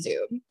interview on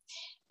Zoom.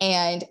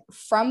 And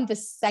from the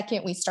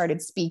second we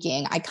started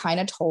speaking, I kind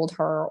of told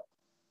her,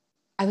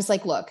 I was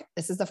like, look,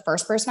 this is the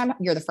first person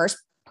you're the first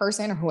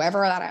person or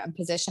whoever that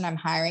position I'm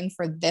hiring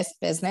for this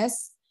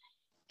business.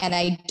 And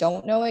I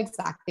don't know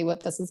exactly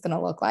what this is going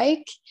to look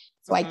like.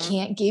 So I Mm-hmm.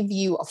 can't give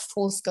you a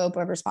full scope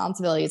of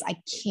responsibilities. I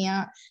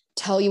can't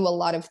tell you a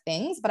lot of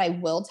things, but I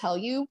will tell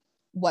you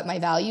what my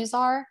values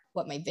are,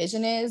 what my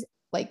vision is,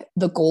 like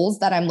the goals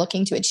that I'm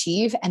looking to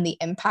achieve and the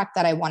impact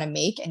that I want to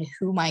make and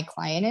who my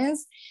client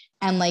is.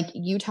 And like,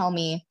 you tell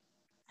me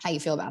how you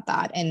feel about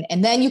that.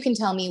 And then you can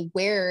tell me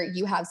where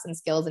you have some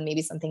skills and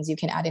maybe some things you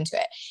can add into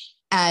it.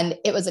 And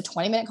it was a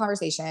 20-minute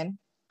conversation.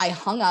 I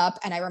hung up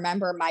and I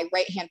remember my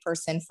right-hand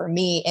person for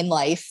me in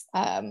life, who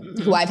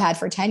Mm-hmm. I've had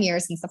for 10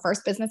 years since the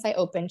first business I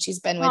opened. She's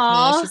been with me.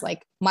 Aw. She's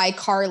like my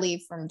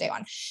Carly from day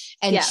one.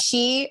 And Yes.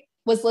 she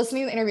was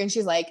listening to the interview and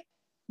she's like,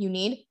 you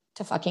need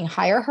to fucking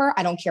hire her.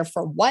 I don't care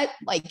for what.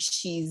 Like,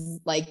 she's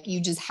like,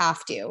 you just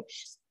have to.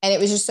 And it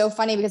was just so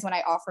funny because when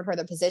I offered her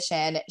the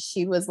position,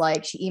 she was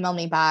like, she emailed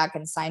me back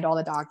and signed all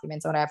the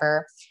documents,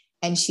 whatever.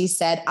 And she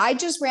said, I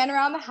just ran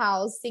around the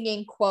house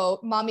singing,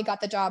 quote, mommy got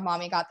the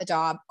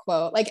job,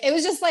 quote. Like, it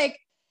was just like,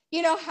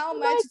 how Oh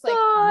much my it's like,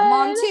 I'm a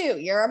mom God. too.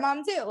 You're a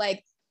mom too.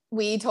 Like,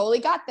 we totally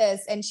got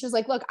this. And she was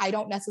like, look, I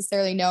don't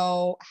necessarily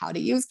know how to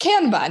use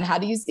Canva and how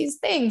to use these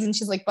things. And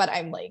she's like, but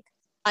I'm like,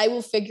 I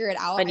will figure it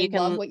out. But I you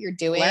love can what you're learn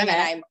doing and it.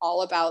 I'm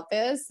all about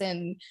this.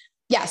 And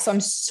yeah, so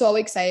I'm so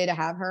excited to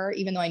have her,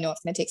 even though I know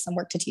it's going to take some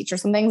work to teach her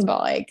some things, but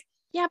like,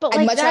 Yeah, but I'd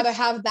like much rather that's,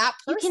 have that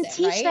you can person,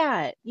 teach right?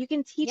 that. You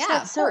can teach Yeah,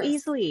 that of so course.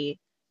 easily.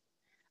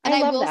 And I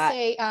I love will that.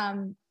 say,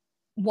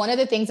 one of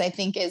the things I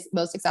think is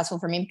most successful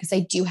for me because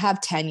I do have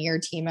 10-year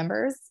team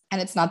members.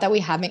 And it's not that we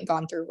haven't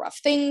gone through rough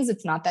things.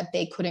 It's not that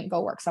they couldn't go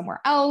work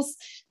somewhere else,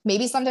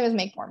 maybe sometimes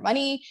make more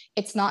money.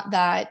 It's not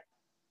that,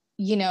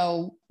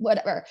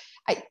 whatever.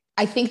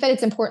 I think that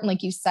it's important,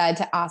 like you said,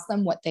 to ask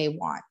them what they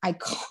want. I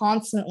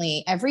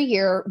constantly, every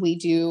year we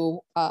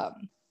do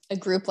a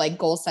group like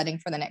goal setting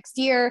for the next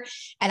year.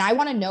 And I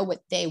want to know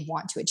what they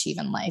want to achieve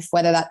in life,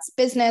 whether that's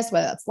business,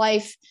 whether that's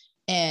life.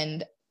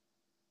 And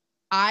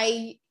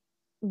I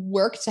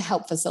work to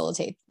help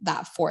facilitate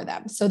that for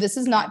them. So this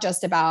is not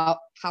just about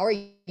how are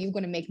you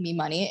going to make me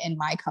money in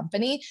my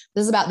company.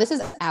 This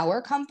is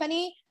our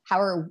company.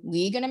 How are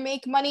we going to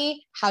make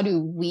money? How do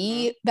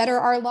we better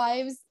our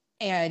lives?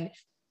 And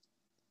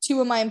two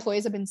of my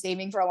employees have been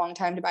saving for a long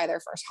time to buy their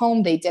first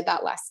home. They did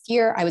that last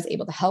year. I was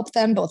able to help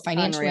them both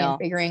financially and Unreal.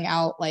 figuring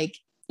out like,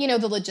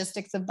 the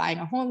logistics of buying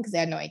a home because they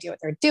had no idea what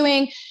they're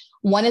doing.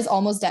 One is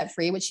almost debt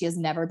free, which she has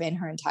never been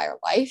her entire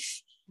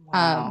life.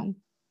 Wow.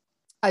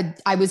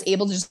 I was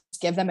able to just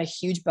give them a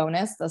huge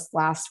bonus this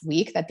last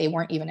week that they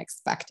weren't even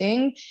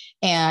expecting.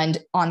 And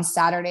on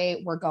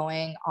Saturday, we're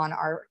going on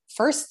our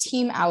first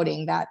team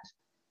outing that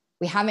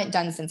we haven't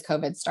done since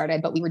COVID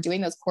started, but we were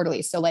doing those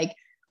quarterly. So like,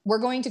 we're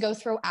going to go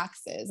throw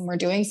axes and we're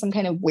doing some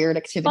kind of weird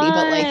activity,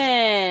 but like,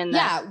 Fun.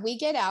 yeah, we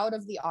get out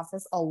of the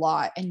office a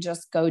lot and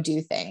just go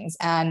do things.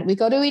 And we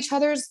go to each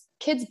other's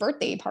kids'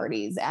 birthday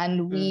parties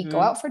and we go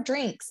Mm-hmm. out for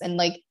drinks. And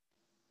like,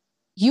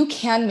 you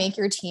can make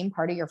your team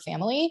part of your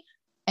family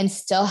and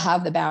still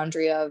have the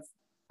boundary of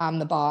I'm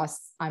the boss,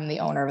 I'm the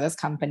owner of this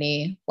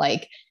company.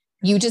 Like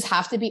you just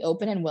have to be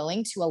open and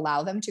willing to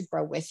allow them to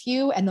grow with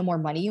you. And the more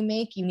money you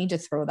make, you need to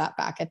throw that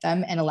back at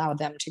them and allow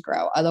them to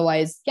grow.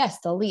 Otherwise, yes,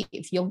 they'll leave.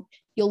 You'll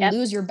Yep.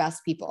 lose your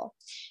best people.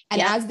 And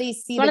Yep. as they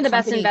It's see one the of the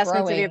best company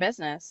investments of your growing,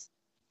 business.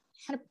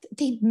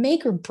 they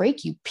make or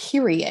break you,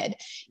 period.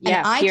 And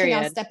Yeah, I can now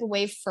period. step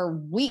away for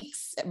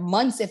weeks,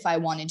 months if I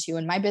wanted to,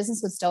 and my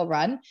business would still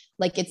run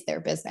like it's their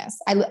business.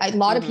 A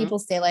lot of Mm-hmm. people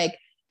say like,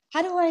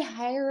 how do I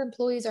hire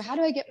employees or how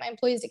do I get my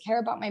employees to care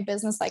about my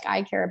business like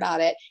I care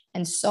about it?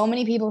 And so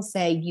many people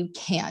say you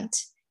can't.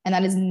 And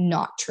that is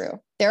not true.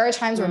 There are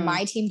times where Mm.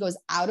 my team goes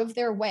out of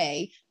their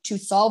way to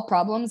solve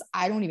problems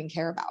I don't even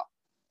care about.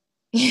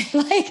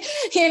 Like,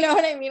 you know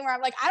what I mean? Where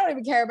I'm like, I don't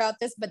even care about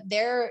this, but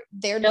they're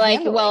You're like,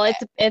 handling well, it.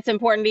 it's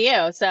important to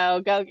you,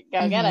 so go get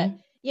it. Mm-hmm.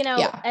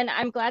 Yeah. And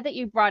I'm glad that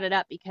you brought it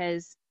up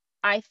because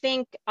I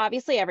think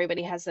obviously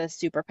everybody has a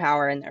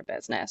superpower in their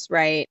business,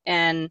 right?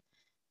 And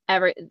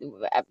every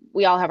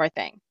we all have our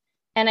thing.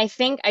 And I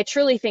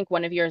truly think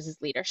one of yours is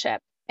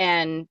leadership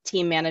and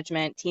team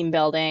management, team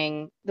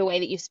building, the way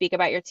that you speak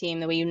about your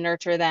team, the way you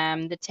nurture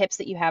them, the tips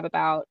that you have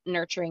about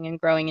nurturing and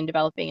growing and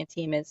developing a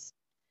team is,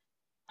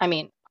 I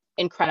mean,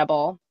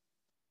 incredible.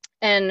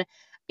 And,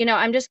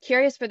 I'm just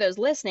curious for those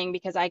listening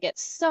because I get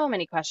so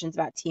many questions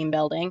about team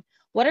building.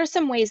 What are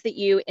some ways that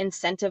you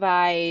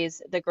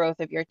incentivize the growth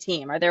of your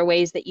team? Are there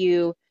ways that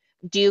you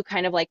do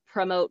kind of like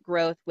promote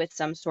growth with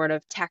some sort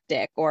of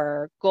tactic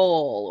or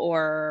goal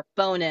or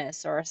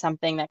bonus or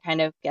something that kind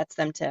of gets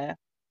them to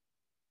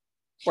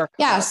work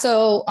Yeah. hard?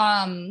 So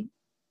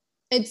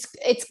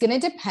it's gonna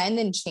depend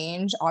and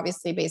change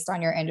obviously based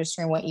on your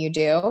industry and what you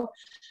do.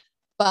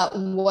 But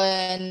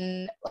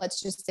when let's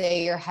just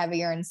say you're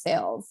heavier in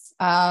sales,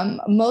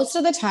 most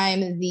of the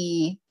time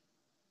the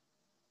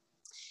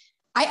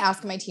I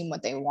ask my team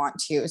what they want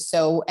to.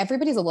 So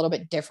everybody's a little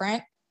bit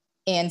different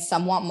and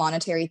some want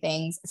monetary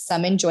things,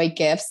 some enjoy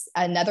gifts.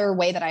 Another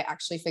way that I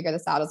actually figure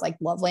this out is like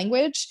love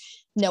language.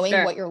 Knowing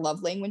Sure. what your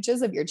love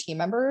languages of your team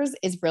members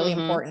is really Mm-hmm.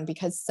 important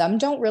because some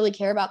don't really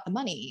care about the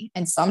money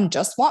and some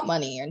just want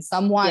money and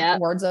some want Yep.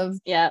 words of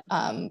Yep.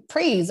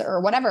 praise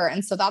or whatever.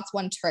 And so that's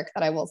one trick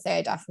that I will say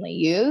I definitely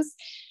use.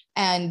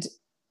 And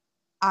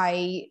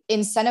I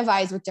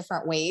incentivize with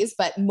different ways,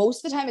 but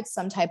most of the time it's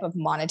some type of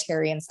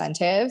monetary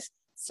incentive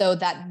so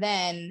that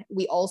then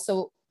we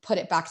also put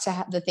it back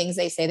to the things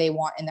they say they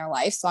want in their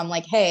life. So I'm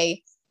like,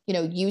 hey,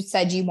 you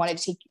said you wanted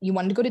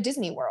to go to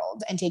Disney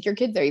World and take your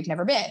kids there. You've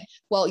never been.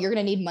 Well, you're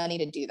going to need money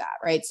to do that.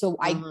 Right. So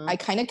Mm-hmm. I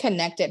kind of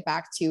connect it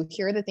back to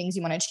here are the things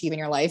you want to achieve in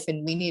your life.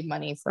 And we need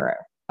money for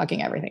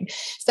fucking everything.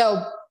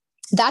 So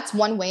that's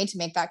one way to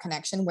make that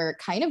connection where it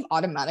kind of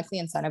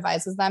automatically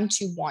incentivizes them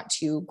to want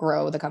to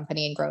grow the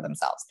company and grow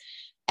themselves.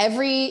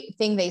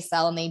 Everything they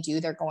sell and they do,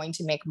 they're going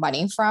to make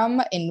money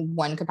from in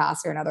one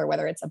capacity or another,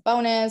 whether it's a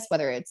bonus,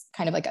 whether it's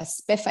kind of like a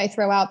spiff I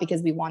throw out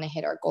because we want to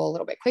hit our goal a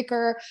little bit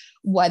quicker,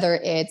 whether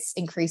it's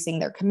increasing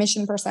their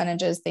commission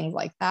percentages, things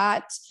like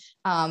that.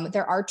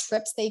 There are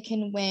trips they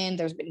can win.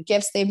 There's been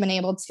gifts they've been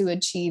able to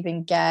achieve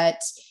and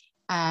get.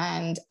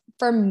 And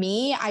for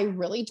me, I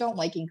really don't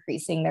like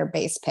increasing their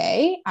base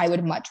pay. I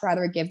would much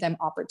rather give them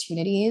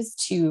opportunities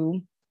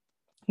to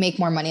make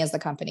more money as the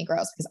company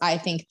grows because I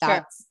think Sure.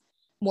 that's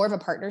more of a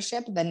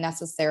partnership than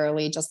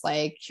necessarily just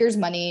like, here's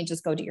money,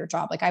 just go do your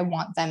job. Like I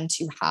want them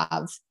to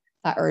have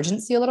that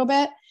urgency a little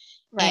bit.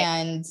 Right.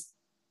 And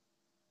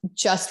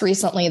just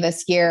recently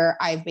this year,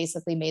 I've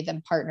basically made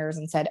them partners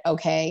and said,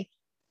 okay,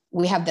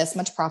 we have this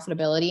much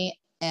profitability.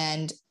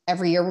 And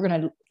every year we're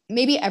going to,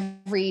 maybe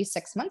every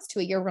 6 months to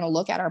a year, we're going to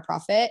look at our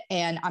profit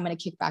and I'm going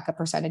to kick back a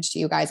percentage to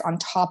you guys on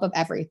top of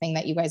everything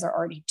that you guys are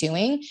already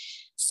doing.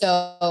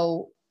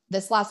 So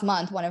this last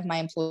month, one of my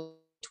employees,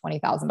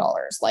 $20,000,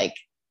 like,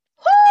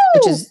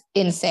 which Woo! is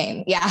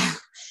insane. Yeah.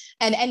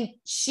 And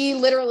she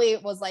literally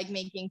was like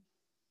making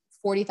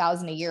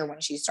 40,000 a year when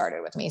she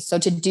started with me. So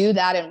to do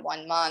that in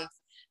 1 month,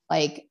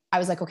 Like I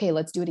was like, okay,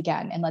 let's do it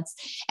again.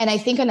 And I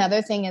think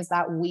another thing is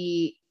that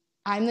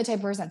I'm the type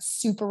of person that's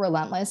super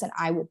relentless and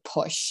I will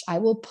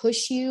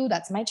push you.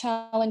 That's my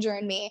challenger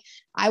in me.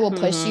 I will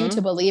push you Mm-hmm.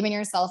 to believe in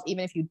yourself,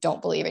 even if you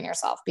don't believe in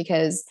yourself,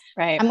 because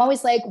Right. I'm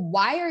always like,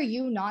 why are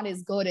you not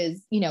as good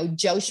as,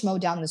 Joe Schmo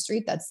down the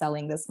street that's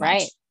selling this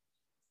Right. much?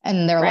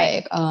 And they're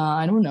Right. like,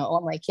 I don't know.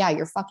 I'm like, yeah,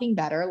 you're fucking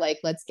better. Like,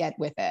 let's get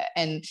with it.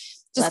 And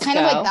just Let's kind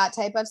of like go. that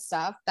type of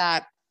stuff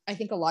that I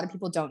think a lot of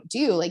people don't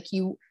do. Like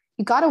you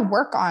got to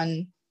work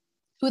on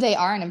who they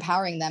are and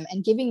empowering them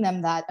and giving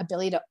them that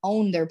ability to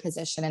own their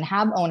position and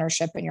have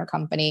ownership in your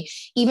company,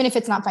 even if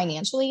it's not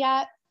financially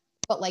yet.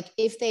 But like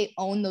if they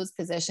own those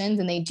positions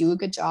and they do a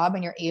good job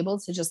and you're able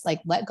to just like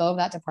let go of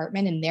that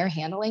department and they're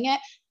handling it,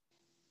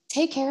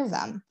 take care of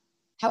them,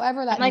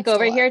 however I'm that like needs to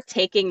over look. here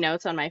taking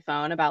notes on my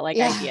phone about like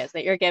Yeah. ideas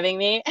that you're giving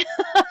me.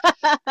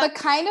 But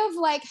kind of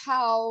like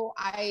how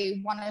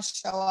I want to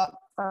show up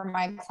for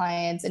my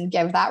clients and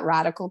give that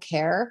radical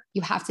care,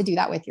 you have to do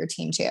that with your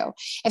team too.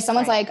 If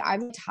someone's Right. like,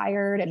 I'm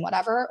tired and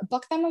whatever,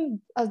 book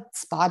them a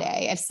spa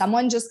day. If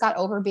someone just got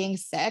over being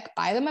sick,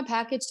 buy them a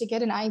package to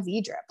get an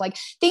IV drip. Like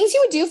things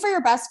you would do for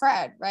your best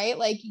friend, right?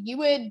 Like you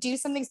would do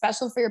something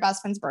special for your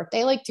best friend's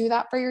birthday, like do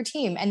that for your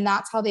team. And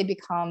that's how they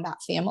become that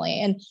family.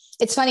 And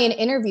it's funny in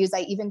interviews,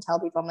 I even tell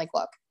people, I'm like,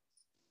 look,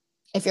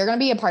 if you're going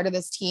to be a part of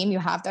this team, you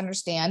have to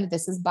understand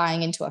this is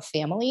buying into a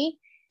family.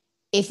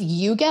 If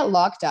you get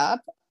locked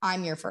up,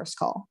 I'm your first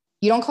call.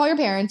 You don't call your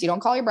parents, you don't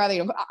call your brother,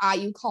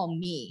 you call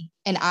me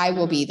and I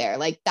will Mm-hmm. be there.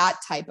 Like that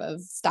type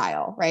of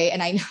style, right?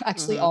 And I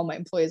actually Mm-hmm. all my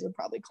employees would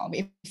probably call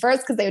me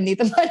first because they would need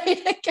the money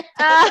to get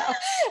Ah.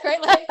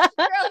 right? Like,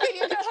 girl, can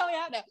you go help me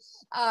out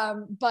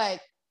now?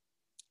 But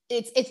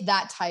it's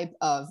that type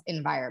of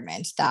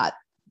environment that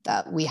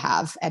we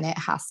have, and it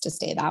has to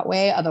stay that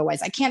way.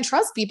 Otherwise I can't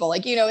trust people.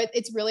 Like,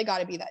 it's really got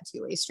to be that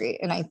two-way street.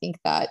 And I think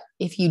that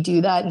if you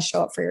do that and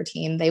show up for your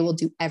team, they will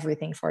do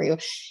everything for you.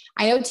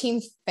 I know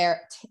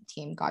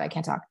God, I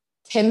can't talk.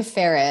 Tim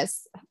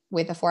Ferriss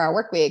with a 4-Hour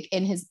Work Week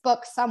in his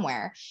book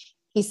somewhere,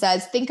 he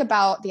says, think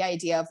about the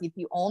idea of if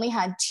you only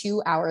had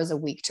 2 hours a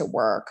week to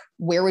work,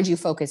 where would you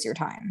focus your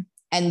time?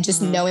 And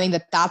just Mm-hmm. knowing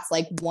that that's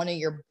like one of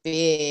your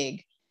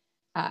big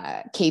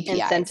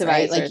KPIs,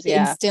 right? Like Incentivizers.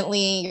 Yeah.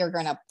 instantly you're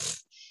gonna.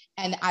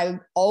 And I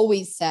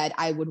always said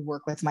I would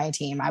work with my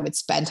team. I would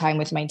spend time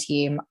with my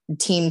team.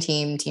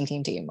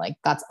 Like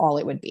that's all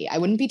it would be. I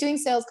wouldn't be doing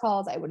sales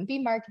calls. I wouldn't be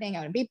marketing. I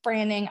wouldn't be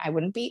branding. I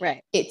wouldn't be.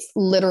 Right. It's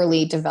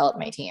literally develop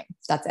my team.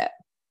 That's it.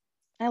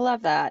 I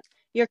love that.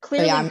 You're So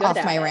yeah, clearly I'm good off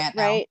at my it, rant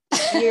now. right?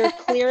 You're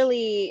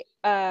clearly,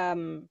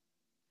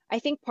 I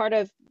think part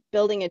of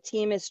building a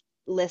team is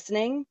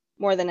listening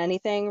more than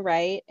anything,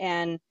 right?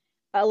 And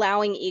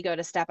allowing ego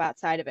to step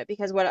outside of it.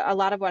 Because what a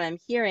lot of what I'm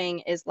hearing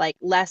is like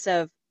less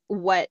of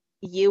what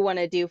you want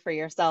to do for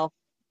yourself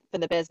for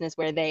the business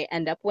where they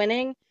end up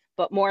winning,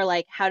 but more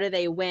like how do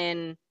they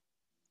win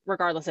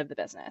regardless of the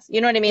business?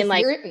 You know what I mean? if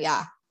Like you're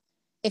yeah,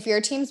 if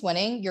your team's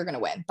winning, you're going to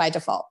win by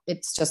default.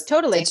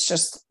 totally. It's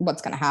just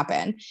what's going to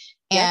happen.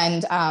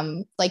 Yeah.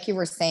 And like you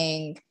were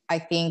saying, I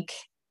think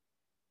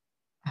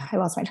I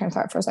lost my train of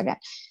thought for a second.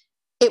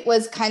 It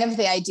was kind of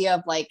the idea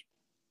of like,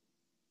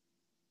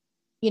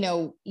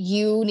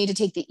 you need to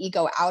take the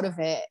ego out of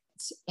it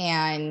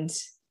and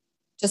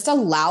just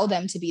allow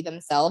them to be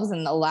themselves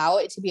and allow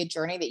it to be a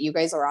journey that you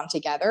guys are on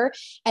together.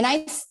 And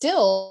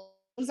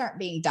things aren't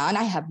being done.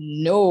 I have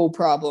no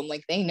problem.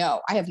 Like they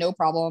know I have no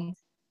problem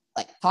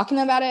like talking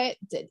about it,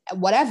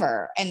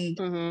 whatever. And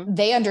Mm-hmm.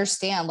 they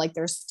understand like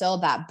there's still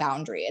that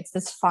boundary. It's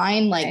this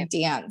fine Right. like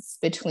dance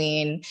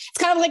between, it's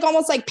kind of like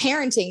almost like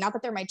parenting, not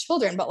that they're my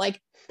children, but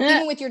like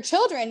even with your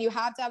children, you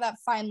have to have that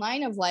fine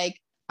line of like,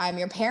 I'm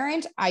your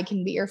parent, I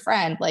can be your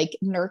friend, like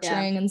Yeah.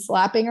 nurturing and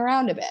slapping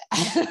around a bit.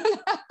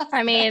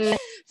 I mean, But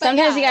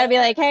sometimes you got to yeah, be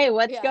like, hey,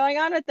 what's yeah, going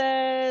on with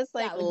this?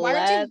 Like, yeah. Like, why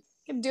aren't you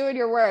let's doing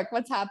your work?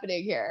 What's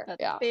happening here? let's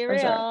Yeah, be for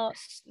sure. real.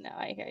 No,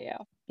 I hear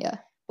you. Yeah.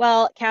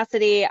 Well,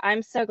 Cassidy,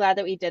 I'm so glad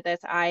that we did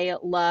this. I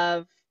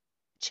love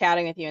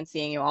chatting with you and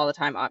seeing you all the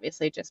time,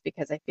 obviously, just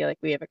because I feel like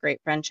we have a great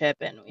friendship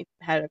and we've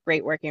had a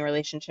great working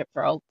relationship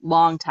for a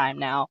long time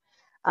now.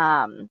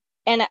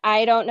 And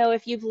I don't know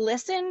if you've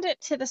listened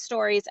to the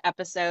stories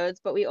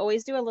episodes, but we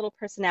always do a little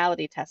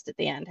personality test at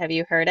the end. Have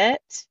you heard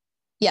it?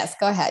 Yes,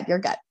 go ahead. You're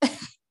good.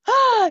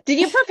 Did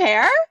you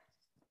prepare?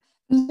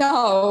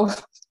 No,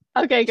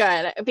 Okay,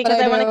 good. but Because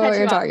I I want to know what catch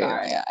you're you off talking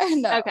about. guard. Yeah.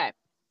 No, Okay.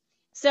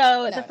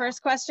 So the no. first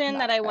I'm question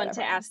that not I prepared, want I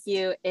to ask promise.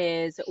 you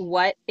is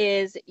what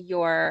is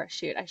your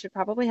shoot? I should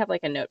probably have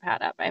like a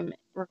notepad up. I'm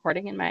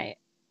recording in my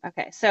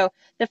okay. So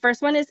the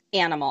first one is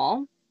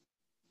animal.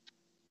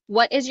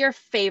 What is your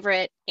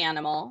favorite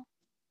animal?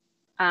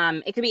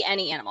 It could be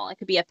any animal. It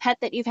could be a pet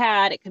that you've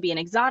had. It could be an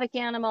exotic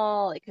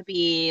animal. It could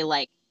be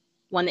like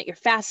one that you're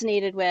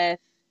fascinated with,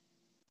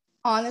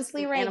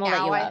 Honestly, an right animal that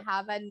now you love.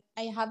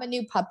 I have a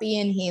new puppy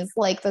and he's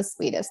like the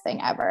sweetest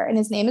thing ever. And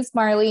his name is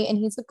Marley and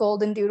he's a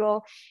golden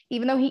doodle.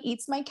 Even though he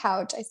eats my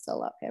couch, I still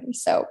love him.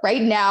 So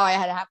right now I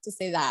have to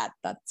say that.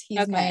 That's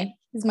Okay.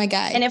 he's my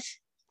guy.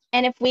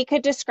 And if we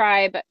could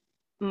describe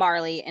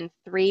Marley in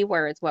 3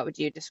 words, what would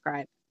you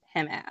describe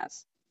him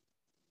as?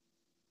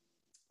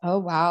 Oh,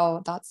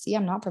 wow. See,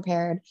 I'm not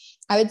prepared.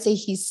 I would say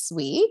he's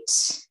sweet,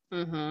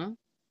 Mm-hmm.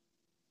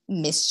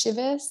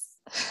 mischievous,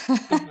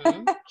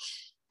 Mm-hmm.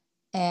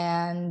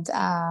 and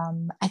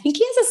I think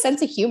he has a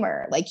sense of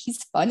humor. Like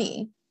he's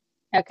funny,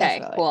 Okay,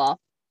 definitely. cool.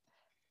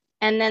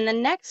 And then the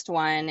next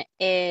one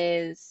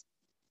is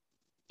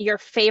your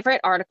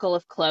favorite article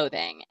of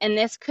clothing. And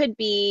this could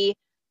be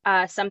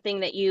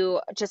something that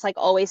you just like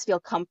always feel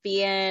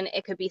comfy in.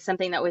 It could be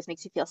something that always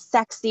makes you feel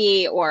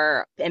sexy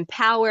or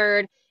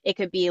empowered. It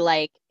could be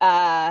like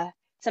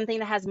something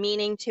that has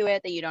meaning to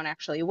it that you don't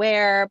actually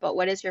wear. But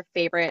what is your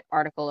favorite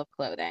article of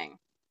clothing?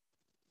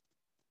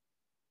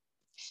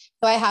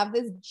 So I have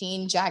this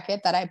jean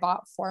jacket that I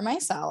bought for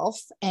myself,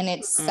 and it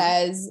Hmm.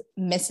 says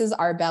Mrs.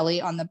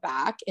 Arbeli on the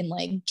back in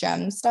like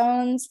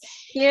gemstones.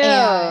 Cute.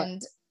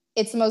 And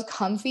it's the most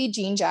comfy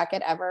jean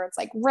jacket ever. It's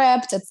like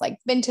ripped, it's like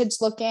vintage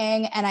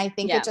looking. And I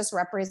think it Yeah. just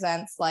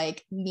represents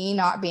like me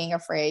not being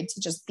afraid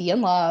to just be in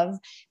love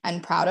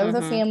and proud of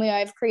the Hmm. family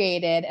I've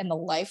created and the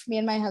life me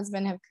and my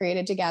husband have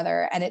created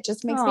together. And it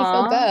just makes me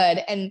feel Aw.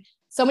 good. And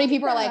so many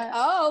people are like, Yeah.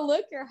 oh,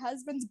 look, your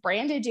husband's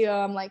branded you.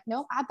 I'm like,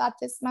 no, I bought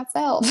this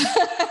myself.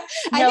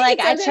 I You're think like,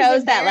 it I says it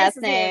chose that last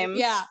embarrasses him. name.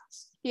 Yeah.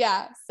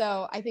 Yeah.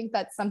 So I think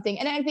that's something.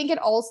 And I think it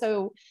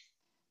also,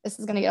 this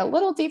is going to get a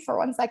little deep for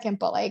 1 second,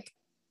 but like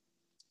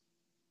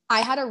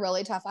I had a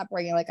really tough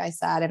upbringing, like I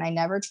said, and I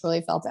never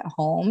truly felt at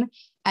home.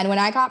 And when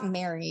I got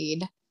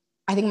married,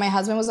 I think my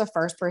husband was the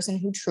first person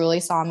who truly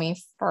saw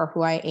me for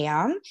who I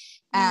am.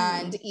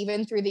 And Mm.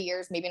 even through the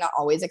years, maybe not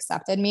always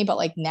accepted me, but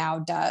like now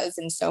does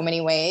in so many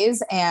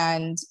ways.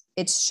 And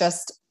it's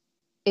just,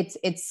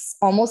 it's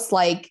almost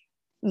like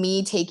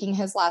me taking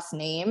his last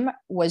name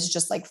was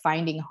just like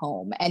finding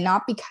home, and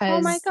not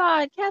Oh my because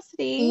God,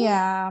 Cassidy.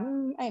 yeah,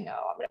 I know.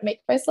 I'm gonna make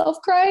myself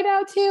cry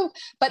now too.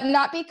 But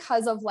not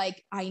because of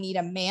like I need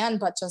a man,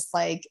 but just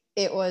like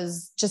it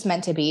was just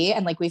meant to be.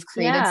 And like we've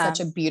created Yeah. such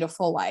a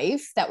beautiful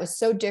life that was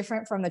so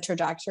different from the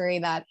trajectory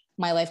that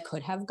my life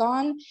could have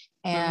gone.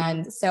 Hmm.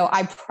 And so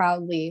I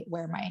proudly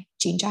wear my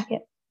jean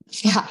jacket.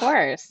 Of Yeah.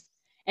 course.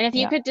 And if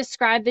you Yeah. could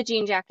describe the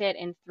jean jacket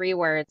in 3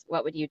 words,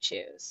 what would you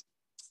choose?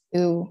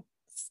 Ooh,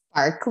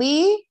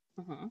 sparkly,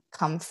 Hmm.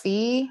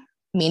 comfy,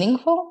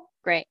 meaningful.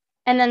 Great.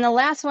 And then the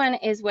last one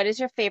is what is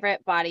your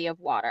favorite body of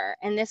water?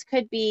 And this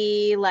could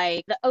be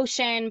like the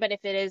ocean, but if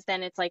it is,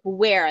 then it's like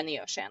where in the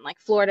ocean? Like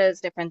Florida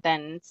is different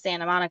than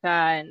Santa Monica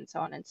and so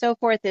on and so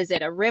forth. Is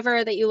it a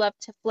river that you love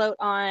to float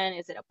on?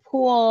 Is it a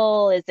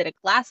pool? Is it a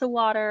glass of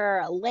water,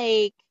 a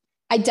lake?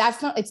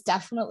 It's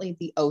definitely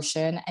the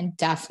ocean and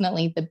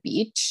definitely the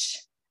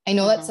beach. I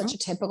know that's Hmm. such a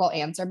typical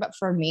answer, but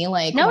for me,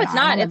 like No, when it's I'm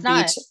not. on the It's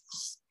not. beach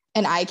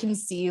and I can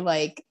see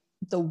like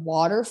the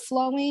water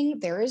flowing,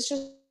 there is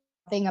just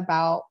something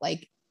about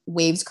like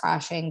waves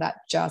crashing that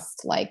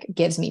just like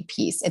gives me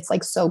peace. It's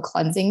like so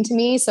cleansing to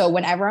me. So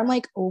whenever I'm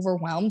like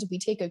overwhelmed, we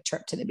take a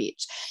trip to the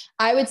beach.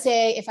 I would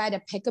say if I had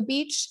to pick a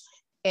beach,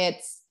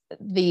 it's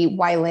the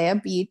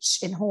Wailea Beach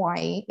in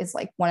Hawaii is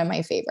like one of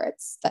my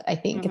favorites that I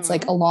think it's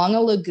like Hmm. along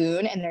a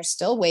lagoon and there's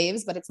still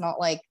waves, but it's not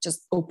like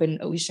just open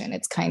ocean.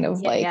 It's kind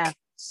of Yeah, yeah. like,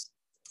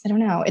 I don't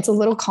know, it's a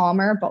little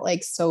calmer, but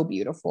like so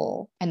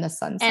beautiful. And the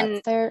sunsets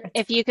And there. It's,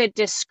 if you could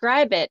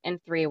describe it in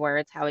 3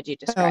 words, how would you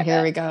oh, describe here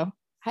it? we go.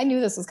 I knew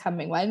this was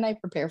coming. Why didn't I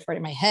prepare for it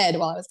in my head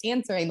while I was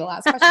answering the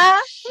last question?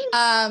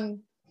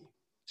 Um,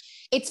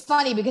 it's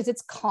funny because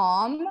it's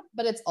calm,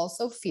 but it's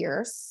also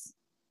fierce,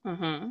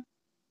 Hmm.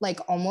 like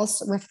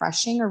almost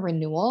refreshing or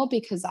renewal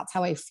because that's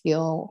how I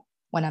feel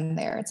when I'm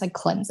there. It's like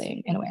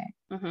cleansing in a way.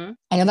 Hmm.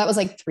 I know that was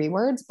like 3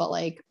 words, but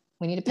like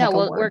we need to No, pick a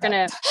well, word we're that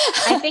gonna,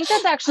 I think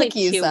that's actually like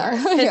you two said.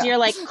 words because Yeah. you're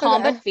like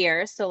calm but Okay.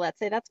 fierce. So let's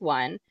say that's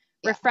one.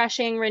 Yeah.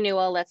 Refreshing,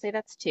 renewal, let's say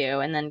that's two,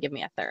 and then give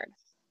me a third.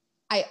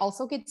 I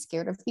also get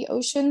scared of the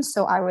ocean.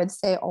 So I would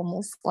say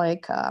almost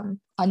like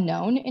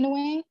unknown in a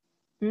way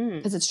Mm,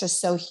 because it's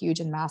just so huge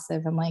and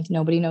massive and like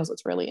nobody knows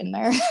what's really in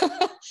there.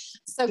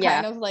 So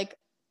yeah. kind of like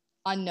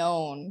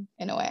unknown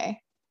in a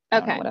way. I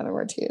don't know Okay. what other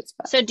word to use,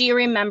 but So do you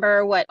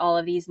remember what all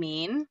of these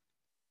mean?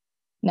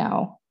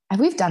 no.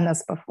 We've done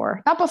this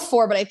before. Not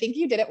before, but I think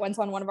you did it once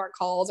on one of our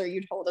calls or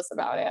you told us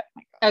about it.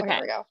 Oh, here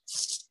Okay. we go.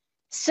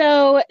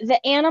 So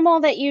the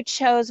animal that you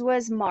chose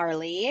was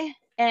Marley,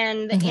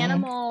 and the Mm-hmm.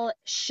 animal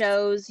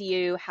shows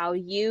you how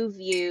you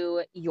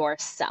view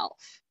yourself.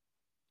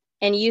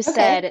 And you Okay.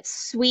 said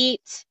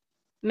sweet,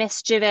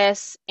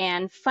 mischievous,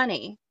 and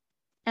funny.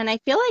 And I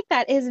feel like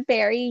that is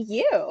very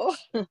you.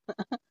 Do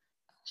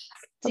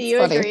That's you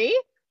funny.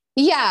 agree?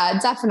 Yeah,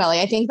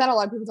 definitely. I think that a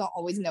lot of people don't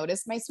always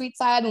notice my sweet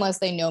side unless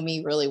they know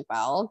me really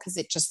well because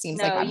it just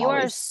seems like No, I'm you are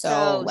always so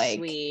so like,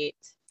 sweet.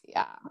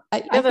 yeah,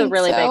 You I have a think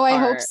really big so. I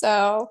hope heart.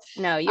 so.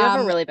 No, you have a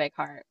Um, really big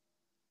heart.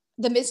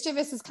 the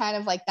mischievous is kind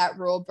of like that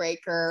rule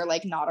breaker,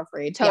 like not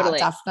afraid. Yeah, Totally.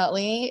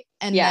 definitely.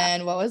 And Yeah.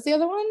 then what was the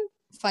other one?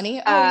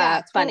 Funny. Oh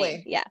yeah, Funny.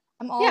 totally. Yeah.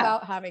 I'm all Yeah.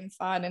 about having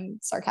fun and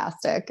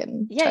sarcastic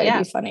and Yeah, try to be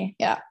yeah. funny.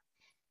 Yeah.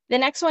 The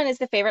next one is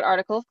the favorite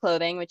article of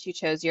clothing, which you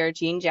chose your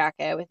jean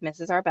jacket with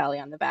Mrs.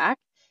 Arbeli on the back.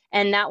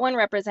 And that one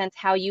represents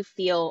how you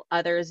feel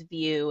others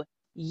view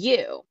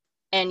you.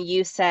 and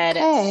you said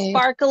Okay.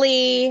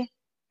 sparkly,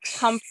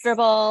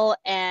 comfortable,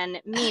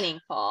 and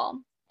meaningful.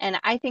 And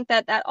I think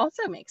that that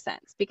also makes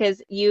sense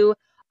because you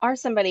are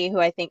somebody who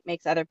I think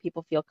makes other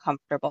people feel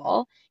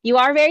comfortable. You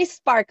are very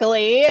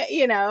sparkly,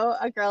 you know,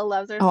 a girl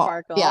loves her Oh, yeah.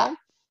 sparkle.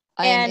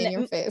 I am in And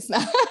your face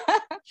now.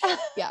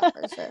 Yeah,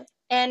 for sure.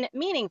 and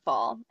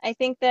meaningful. I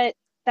think that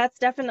that's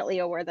definitely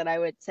a word that I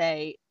would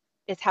say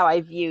is how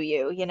I view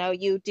you. You know,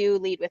 you do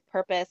lead with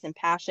purpose and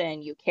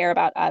passion. You care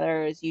about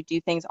others. You do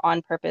things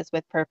on purpose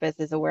with purpose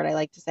is a word I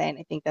like to say, and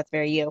I think that's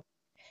very you.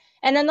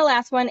 And then the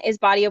last one is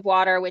body of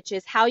water, which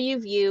is how you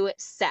view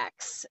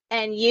sex.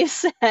 And you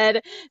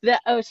said the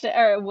ocean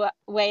or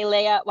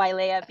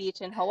Wailea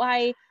Beach in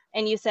Hawaii,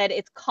 and you said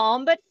it's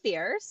calm but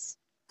fierce,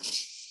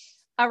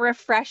 a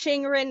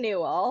refreshing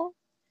renewal,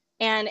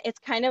 and it's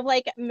kind of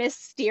like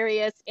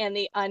mysterious and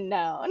the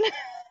unknown.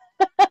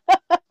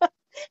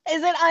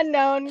 Is it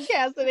unknown,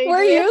 Cassidy? Were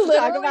Do we have you to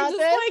talk literally about just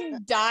this?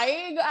 like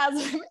dying as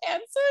I'm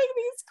answering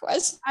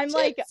these I'm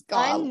like,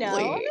 questions? unknown?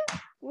 Golly.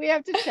 We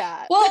have to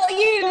chat. Well,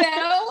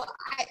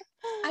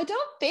 I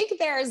don't think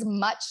there's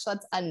much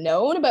that's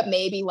unknown, but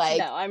maybe like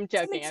No, I'm some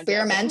joking. I'm joking.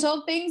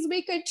 experimental things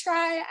we could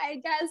try, I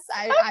guess.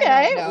 I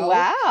Okay. don't know.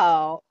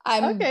 Wow.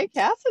 I'm, Okay,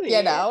 Cassidy.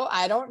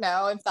 I don't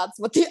know if that's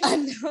what the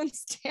unknown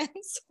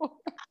stands for.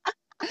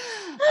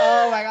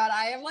 Oh my God.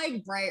 I am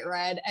like bright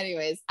red.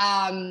 Anyways,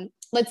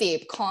 let's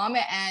see, calm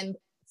and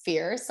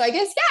fear. So I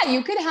guess, yeah,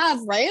 you could have,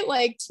 right?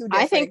 Like two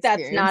I different think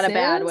that's not a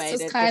bad experiences, way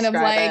just to kind of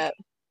describe like, it.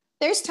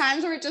 there's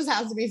times where it just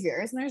has to be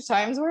fierce, and there's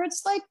times where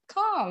it's like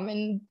calm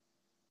and,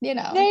 There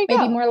you maybe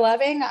go. more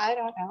loving. I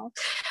don't know.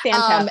 And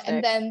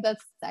Fantastic. then the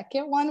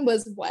second one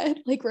was what?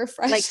 Like Like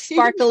refreshing,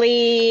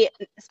 sparkly.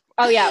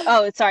 Oh, yeah.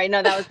 Oh, sorry.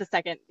 No, that was the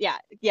second. Yeah.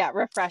 Yeah. I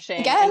Refreshing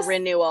and guess.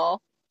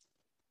 renewal.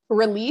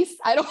 Release.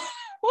 I don't.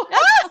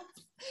 Ah!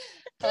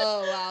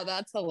 Oh wow,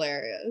 that's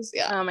hilarious.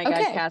 Yeah. Oh my God,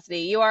 Okay. Cassidy,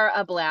 you are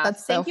a blast.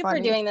 That's so Thank you for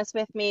funny. doing this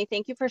with me.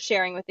 Thank you for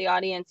sharing with the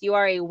audience. You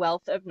are a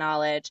wealth of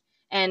knowledge.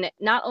 And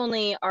not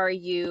only are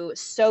you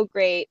so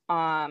great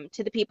to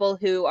the people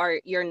who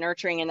are you're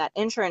nurturing in that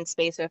insurance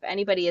space. So if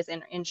anybody is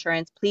in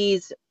insurance,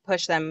 please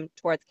push them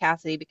towards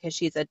Cassidy because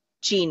she's a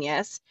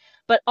genius.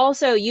 But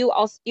also you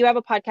have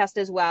a podcast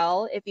as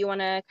well. If you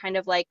want to kind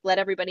of like let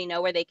everybody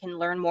know where they can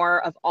learn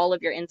more of all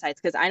of your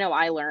insights, because I know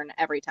I learn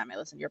every time I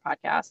listen to your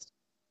podcast.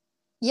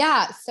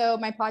 Yeah. So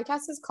my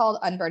podcast is called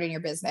Unburden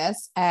Your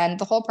Business. And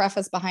the whole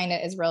preface behind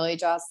it is really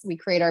just we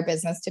create our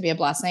business to be a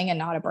blessing and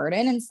not a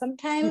burden. And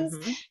sometimes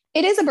Hmm.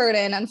 it is a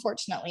burden.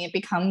 Unfortunately, it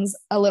becomes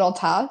a little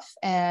tough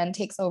and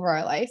takes over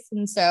our life.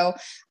 And so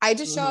I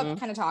just show up Hmm.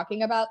 kind of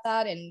talking about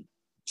that and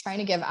trying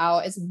to give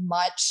out as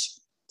much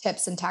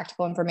tips and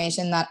tactical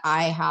information that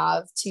I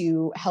have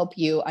to help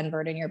you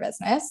unburden your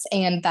business.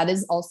 And that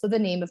is also the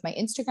name of my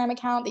Instagram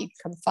account that you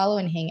can come follow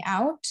and hang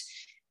out,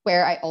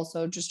 where I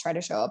also just try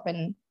to show up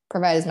and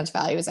provide as much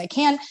value as I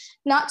can.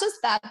 Not just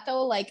that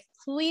though, like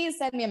please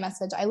send me a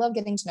message. I love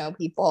getting to know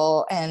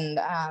people and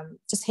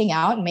just hang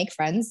out and make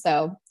friends.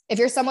 So if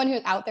you're someone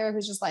who's out there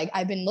who's just like,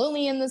 I've been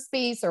lonely in this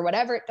space or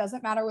whatever, it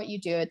doesn't matter what you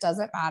do. It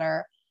doesn't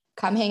matter.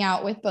 Come hang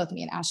out with both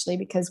me and Ashley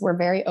because we're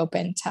very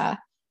open to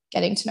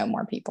getting to know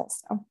more people.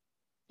 So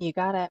You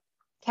got it.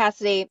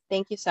 Cassidy,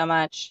 thank you so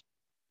much.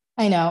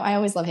 I know I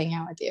always love hanging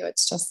out with you.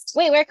 It's just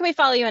Wait, where can we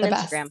follow you on the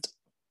Instagram? best.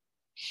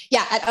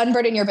 Yeah, at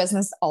Unburden Your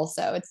Business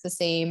also. It's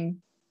the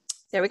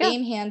There we go.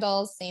 same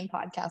handle, same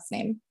podcast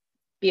name.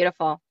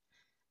 Beautiful.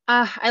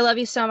 I love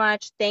you so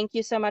much. Thank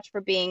you so much for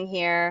being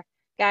here.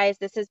 Guys,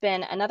 this has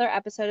been another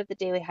episode of the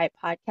Daily Hype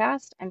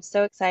podcast. I'm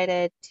so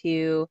excited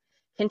to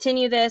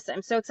continue this.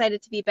 I'm so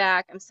excited to be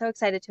back. I'm so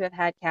excited to have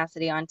had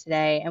Cassidy on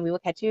today, and we will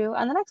catch you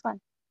on the next one.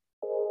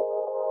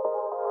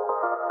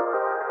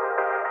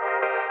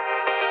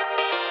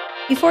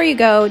 Before you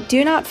go,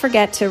 do not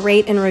forget to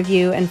rate and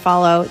review and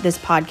follow this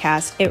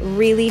podcast. It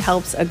really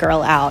helps a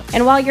girl out.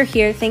 And while you're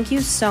here, thank you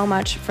so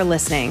much for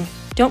listening.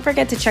 Don't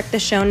forget to check the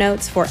show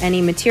notes for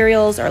any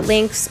materials or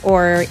links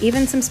or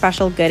even some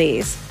special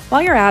goodies.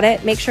 While you're at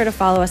it, make sure to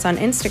follow us on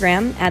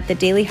Instagram at The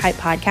Daily Hype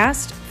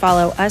Podcast,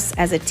 follow us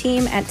as a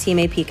team at Team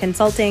AP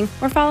Consulting,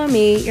 or follow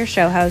me, your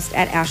show host,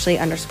 at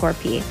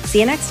Ashley_P. See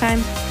you next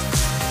time.